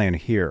message saying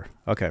here.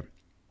 Okay.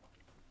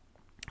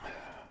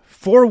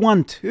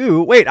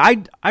 412. Wait,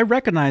 I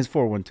recognize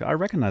 412. I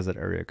recognize that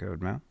area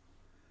code, man.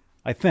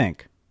 I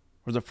think.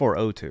 Or was it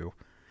 402?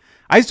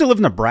 I used to live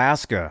in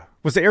Nebraska.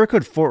 Was the area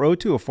code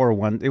 402 or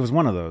 401? It was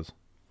one of those.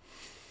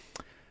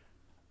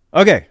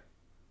 Okay.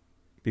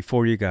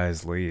 Before you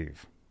guys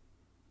leave.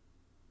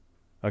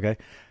 Okay.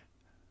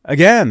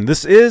 Again,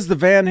 this is the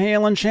Van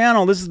Halen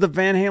channel. This is the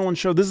Van Halen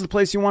show. This is the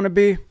place you want to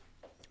be.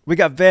 We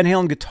got Van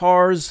Halen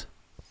guitars,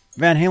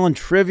 Van Halen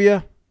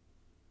trivia,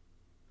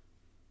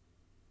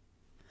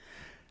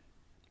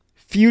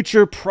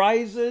 future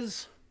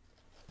prizes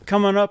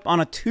coming up on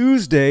a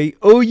Tuesday,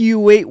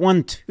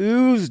 OU81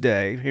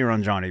 Tuesday here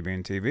on Johnny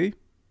Bean TV.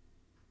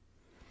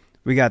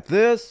 We got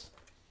this.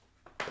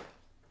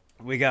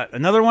 We got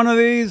another one of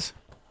these.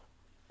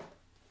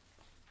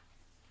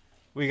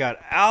 We got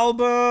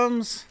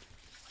albums.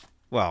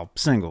 Well,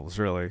 singles,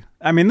 really.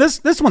 I mean,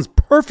 this one's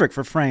perfect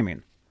for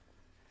framing.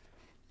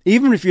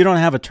 Even if you don't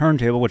have a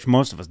turntable, which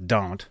most of us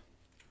don't.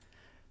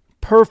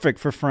 Perfect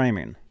for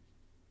framing.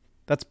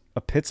 That's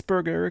a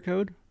Pittsburgh area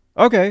code?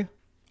 Okay.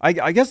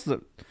 I guess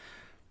the...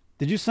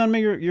 Did you send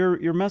me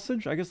your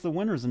message? I guess the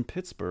winner's in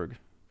Pittsburgh.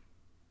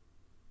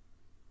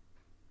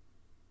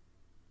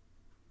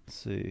 Let's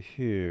see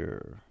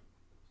here.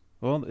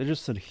 Well, it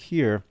just said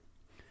here.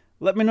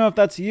 Let me know if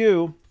that's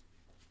you.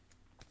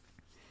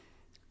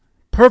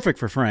 Perfect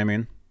for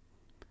framing.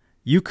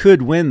 You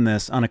could win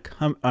this on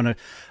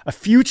a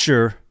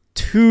future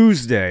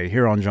Tuesday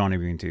here on Johnny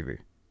Bean TV.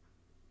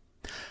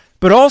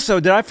 But also,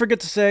 did I forget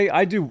to say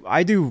I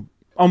do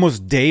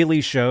almost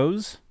daily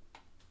shows?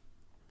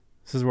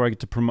 This is where I get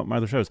to promote my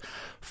other shows.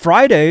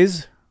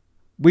 Fridays,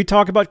 we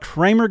talk about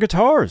Kramer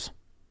guitars.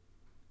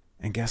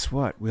 And guess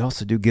what? We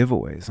also do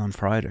giveaways on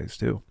Fridays,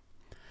 too.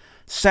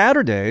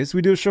 Saturdays,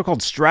 we do a show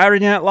called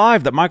Strategy Night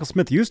Live that Michael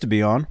Smith used to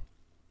be on.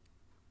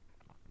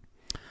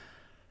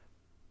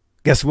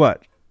 Guess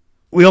what?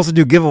 We also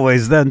do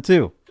giveaways then,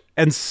 too.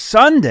 And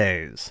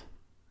Sundays,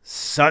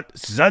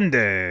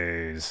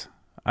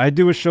 I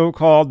do a show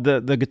called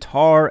the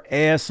Guitar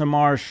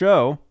ASMR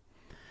Show,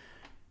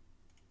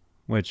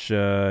 which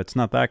it's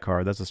not that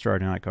card. That's a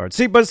Strategy Night card.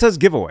 See, but it says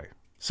giveaway.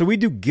 So we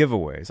do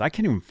giveaways. I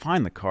can't even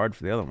find the card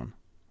for the other one.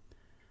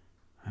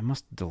 I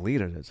must have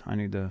deleted it. I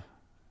need to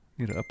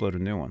upload a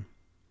new one.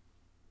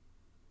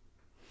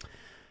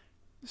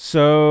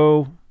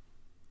 So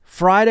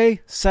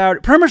Friday,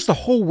 Saturday, pretty much the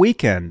whole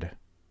weekend,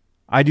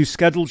 I do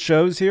scheduled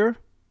shows here.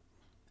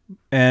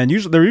 And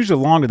they're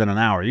usually longer than an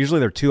hour. Usually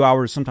they're 2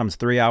 hours, sometimes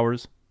 3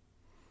 hours.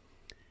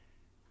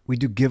 We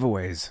do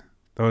giveaways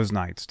those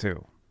nights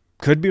too.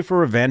 Could be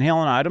for a Van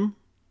Halen item.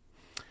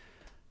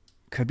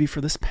 Could be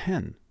for this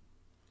pen.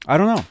 I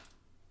don't know.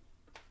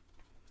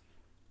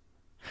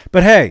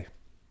 But hey,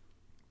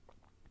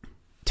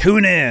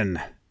 tune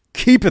in.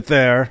 Keep it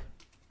there.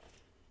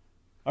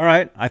 All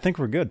right, I think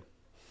we're good.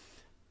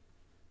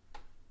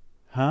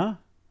 Huh?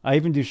 I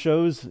even do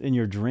shows in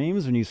your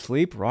dreams when you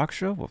sleep. Rock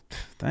show? Well,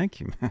 thank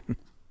you, man.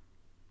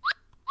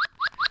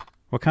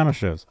 What kind of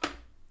shows?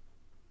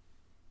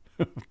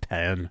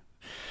 Pen.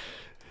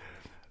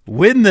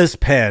 Win this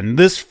pen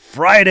this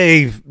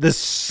Friday, this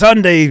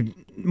Sunday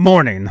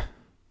morning.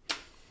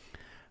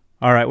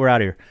 All right, we're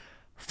out of here.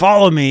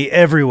 Follow me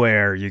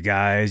everywhere, you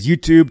guys.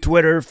 YouTube,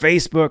 Twitter,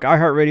 Facebook,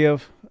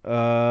 iHeartRadio.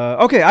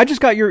 Okay, I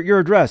just got your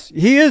address.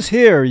 He is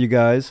here, you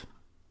guys.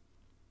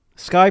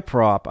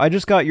 Skyprop, I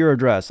just got your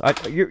address.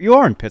 You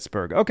are in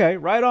Pittsburgh. Okay,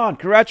 right on.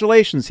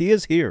 Congratulations, he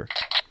is here.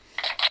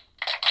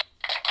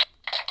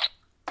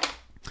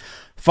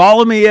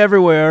 Follow me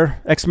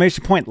everywhere.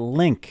 Exclamation point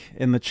link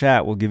in the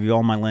chat. We'll give you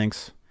all my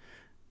links.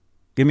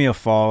 Give me a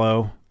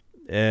follow.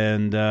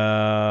 And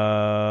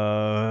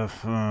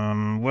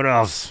what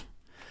else?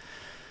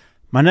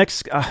 My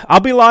next, I'll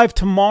be live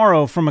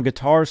tomorrow from a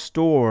guitar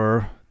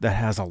store that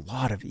has a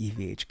lot of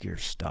EVH gear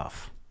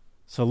stuff.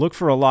 So look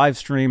for a live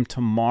stream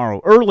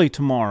tomorrow, early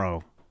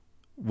tomorrow,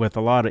 with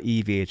a lot of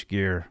EVH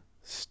gear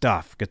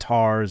stuff,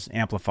 guitars,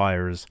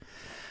 amplifiers.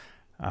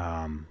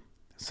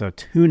 So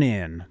tune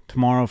in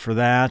tomorrow for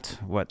that.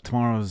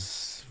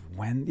 Tomorrow's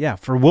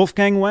for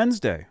Wolfgang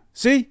Wednesday.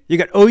 See, you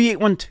got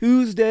OE81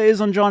 Tuesdays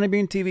on Johnny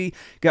Bean TV. You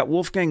got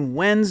Wolfgang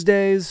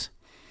Wednesdays.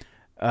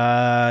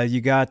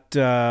 You got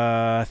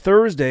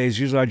Thursdays.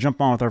 Usually I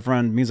jump on with our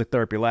friend Music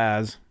Therapy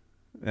Laz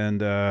and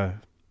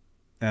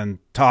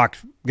talk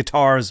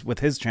guitars with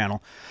his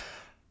channel.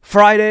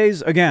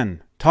 Fridays,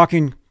 again,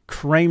 talking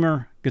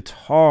Kramer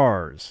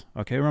guitars.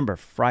 Okay, remember,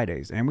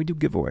 Fridays. And we do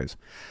giveaways.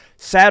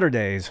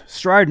 Saturdays,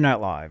 Strider Night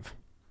Live.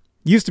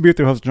 Used to be with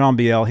your host, John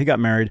BL. He got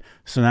married,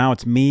 so now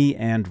it's me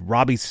and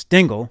Robbie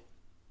Stingle.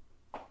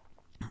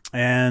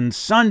 And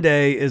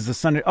Sunday is the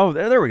Sunday... Oh,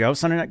 there we go.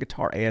 Sunday Night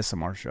Guitar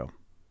ASMR show.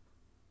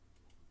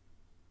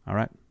 All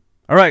right.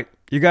 All right.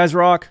 You guys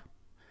rock.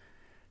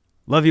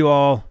 Love you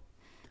all.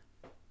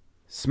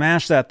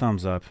 Smash that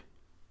thumbs up.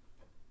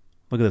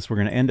 Look at this. We're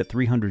going to end at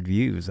 300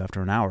 views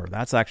after an hour.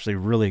 That's actually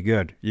really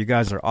good. You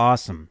guys are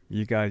awesome.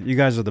 You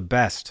guys are the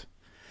best.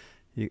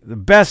 The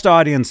best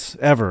audience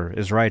ever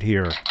is right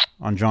here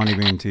on Johnny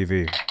Bean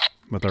TV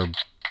with our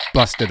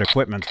busted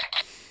equipment.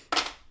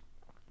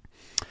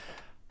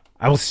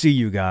 I will see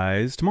you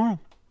guys tomorrow.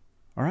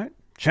 All right?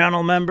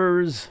 Channel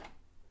members,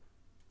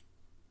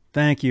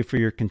 thank you for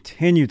your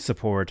continued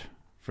support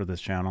for this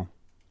channel.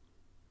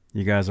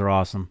 You guys are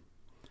awesome.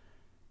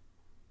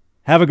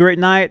 Have a great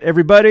night,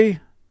 everybody.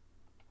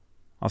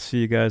 I'll see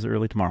you guys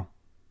early tomorrow.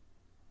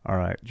 All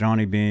right,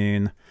 Johnny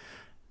Bean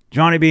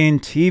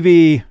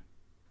TV.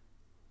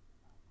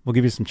 We'll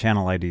give you some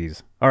channel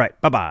IDs. All right,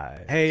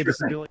 bye-bye. Hey, this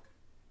is Billy.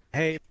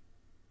 Hey,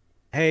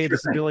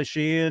 this is Billy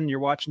Sheehan. You're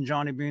watching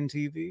Johnny Bean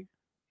TV.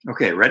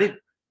 Okay, ready?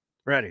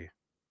 Ready.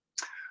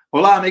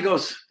 Hola,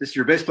 amigos. This is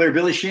your bass player,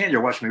 Billy Sheehan.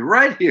 You're watching me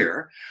right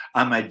here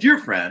on my dear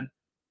friend,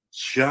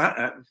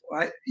 John.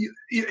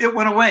 It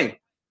went away.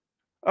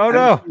 Oh,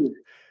 no.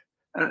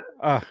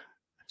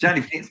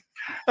 Johnny Bean.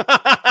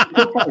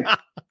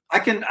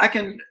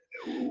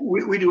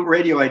 We do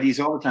radio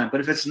IDs all the time,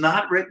 but if it's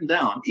not written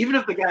down, even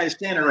if the guy is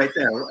standing right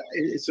there,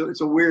 it's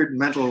a weird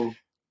mental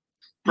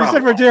problem. You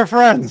said we're dear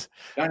friends,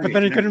 Johnny but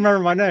then you couldn't remember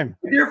my name.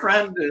 Dear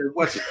friend,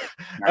 what's it?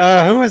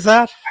 Who is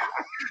that?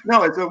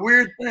 No, it's a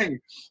weird thing.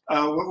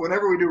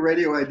 Whenever we do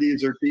radio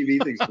IDs or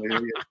TV things,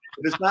 if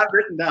it's not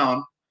written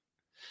down,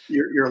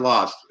 you're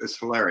lost. It's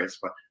hilarious.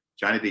 But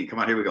Johnny B, come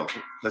on, here we go.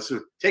 Let's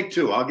do take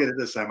two. I'll get it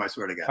this time, I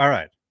swear to God. All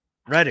right.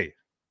 Ready.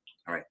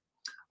 All right.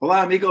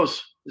 Hola,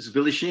 amigos. This is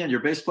Billy Sheehan, your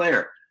bass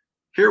player,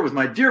 here with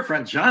my dear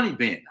friend, Johnny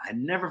Bean. I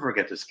never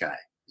forget this guy.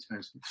 He's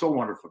been so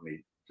wonderful for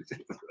me.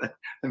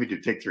 Let me do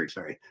take three,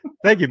 sorry.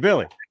 Thank you,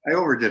 Billy. I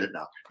overdid it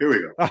now. Here we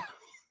go.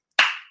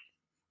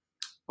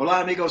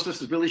 Hola, amigos. This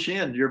is Billy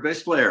Sheehan, your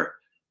bass player,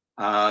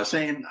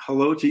 saying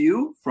hello to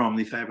you from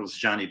the fabulous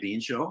Johnny Bean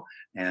Show.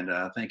 And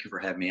thank you for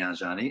having me on,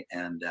 Johnny.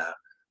 And I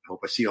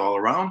hope I see you all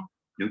around.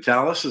 New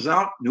Talus is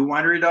out. New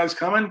Winery Dog's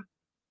coming.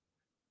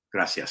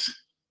 Gracias.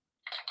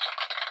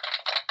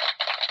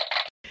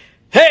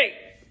 Hey,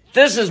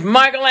 this is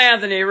Michael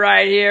Anthony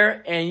right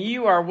here, and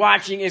you are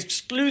watching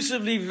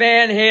exclusively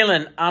Van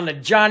Halen on the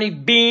Johnny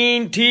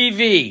Bean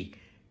TV.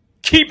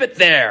 Keep it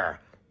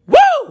there.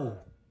 Woo!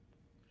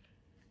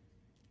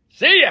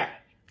 See ya!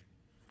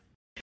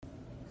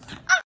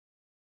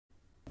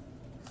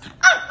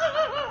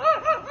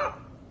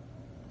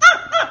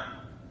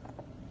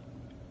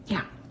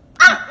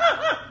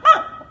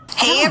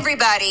 Hey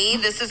everybody,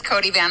 this is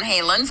Cody Van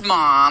Halen's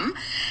mom,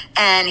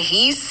 and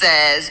he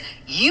says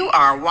you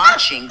are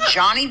watching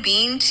Johnny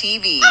Bean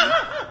TV.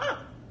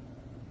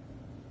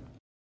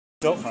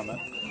 Built from it.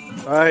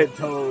 All right,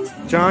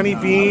 Johnny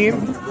Bean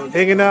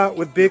hanging out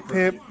with Big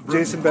Pimp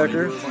Jason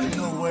Becker.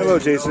 Hello,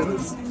 Jason.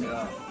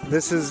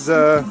 This is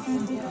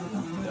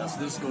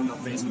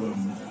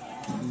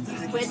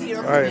With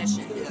your all right.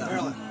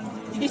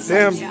 permission.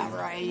 Damn, Yeah,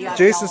 right. You got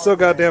Jason's it so all.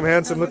 goddamn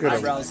handsome. Look at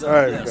him. All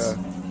right,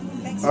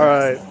 all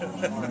right.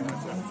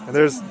 And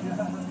there's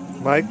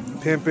Mike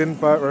pimping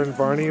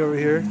Barney over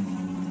here,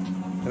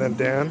 and then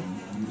Dan,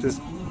 just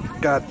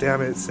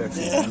goddamn it,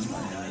 sexy.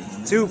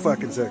 Too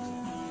fucking sexy.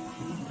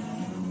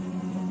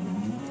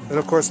 And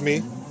of course me.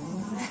 You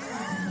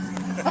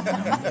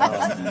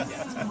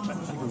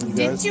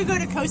Didn't guys. you go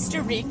to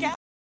Costa Rica?